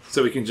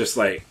 So we can just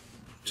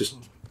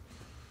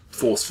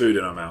force food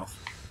in our mouth.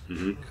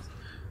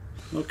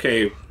 Mm-hmm.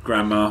 Okay,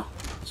 Grandma.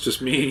 It's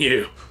just me and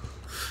you.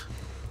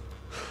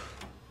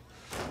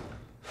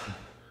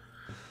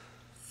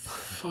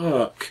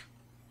 Fuck.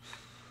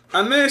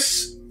 And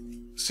this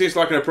seems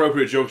like an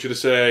appropriate juncture to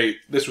say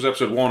this was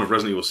episode 1 of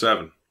Resident Evil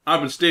 7.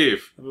 I've been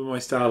Steve. I've been my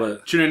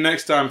starlet. Tune in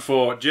next time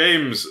for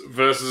James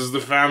versus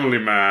the Family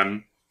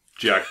Man,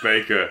 Jack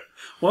Baker.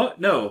 What?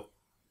 No.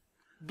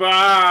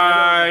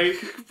 Bye.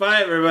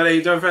 Bye,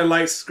 everybody. Don't forget to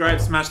like, subscribe,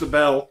 smash the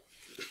bell.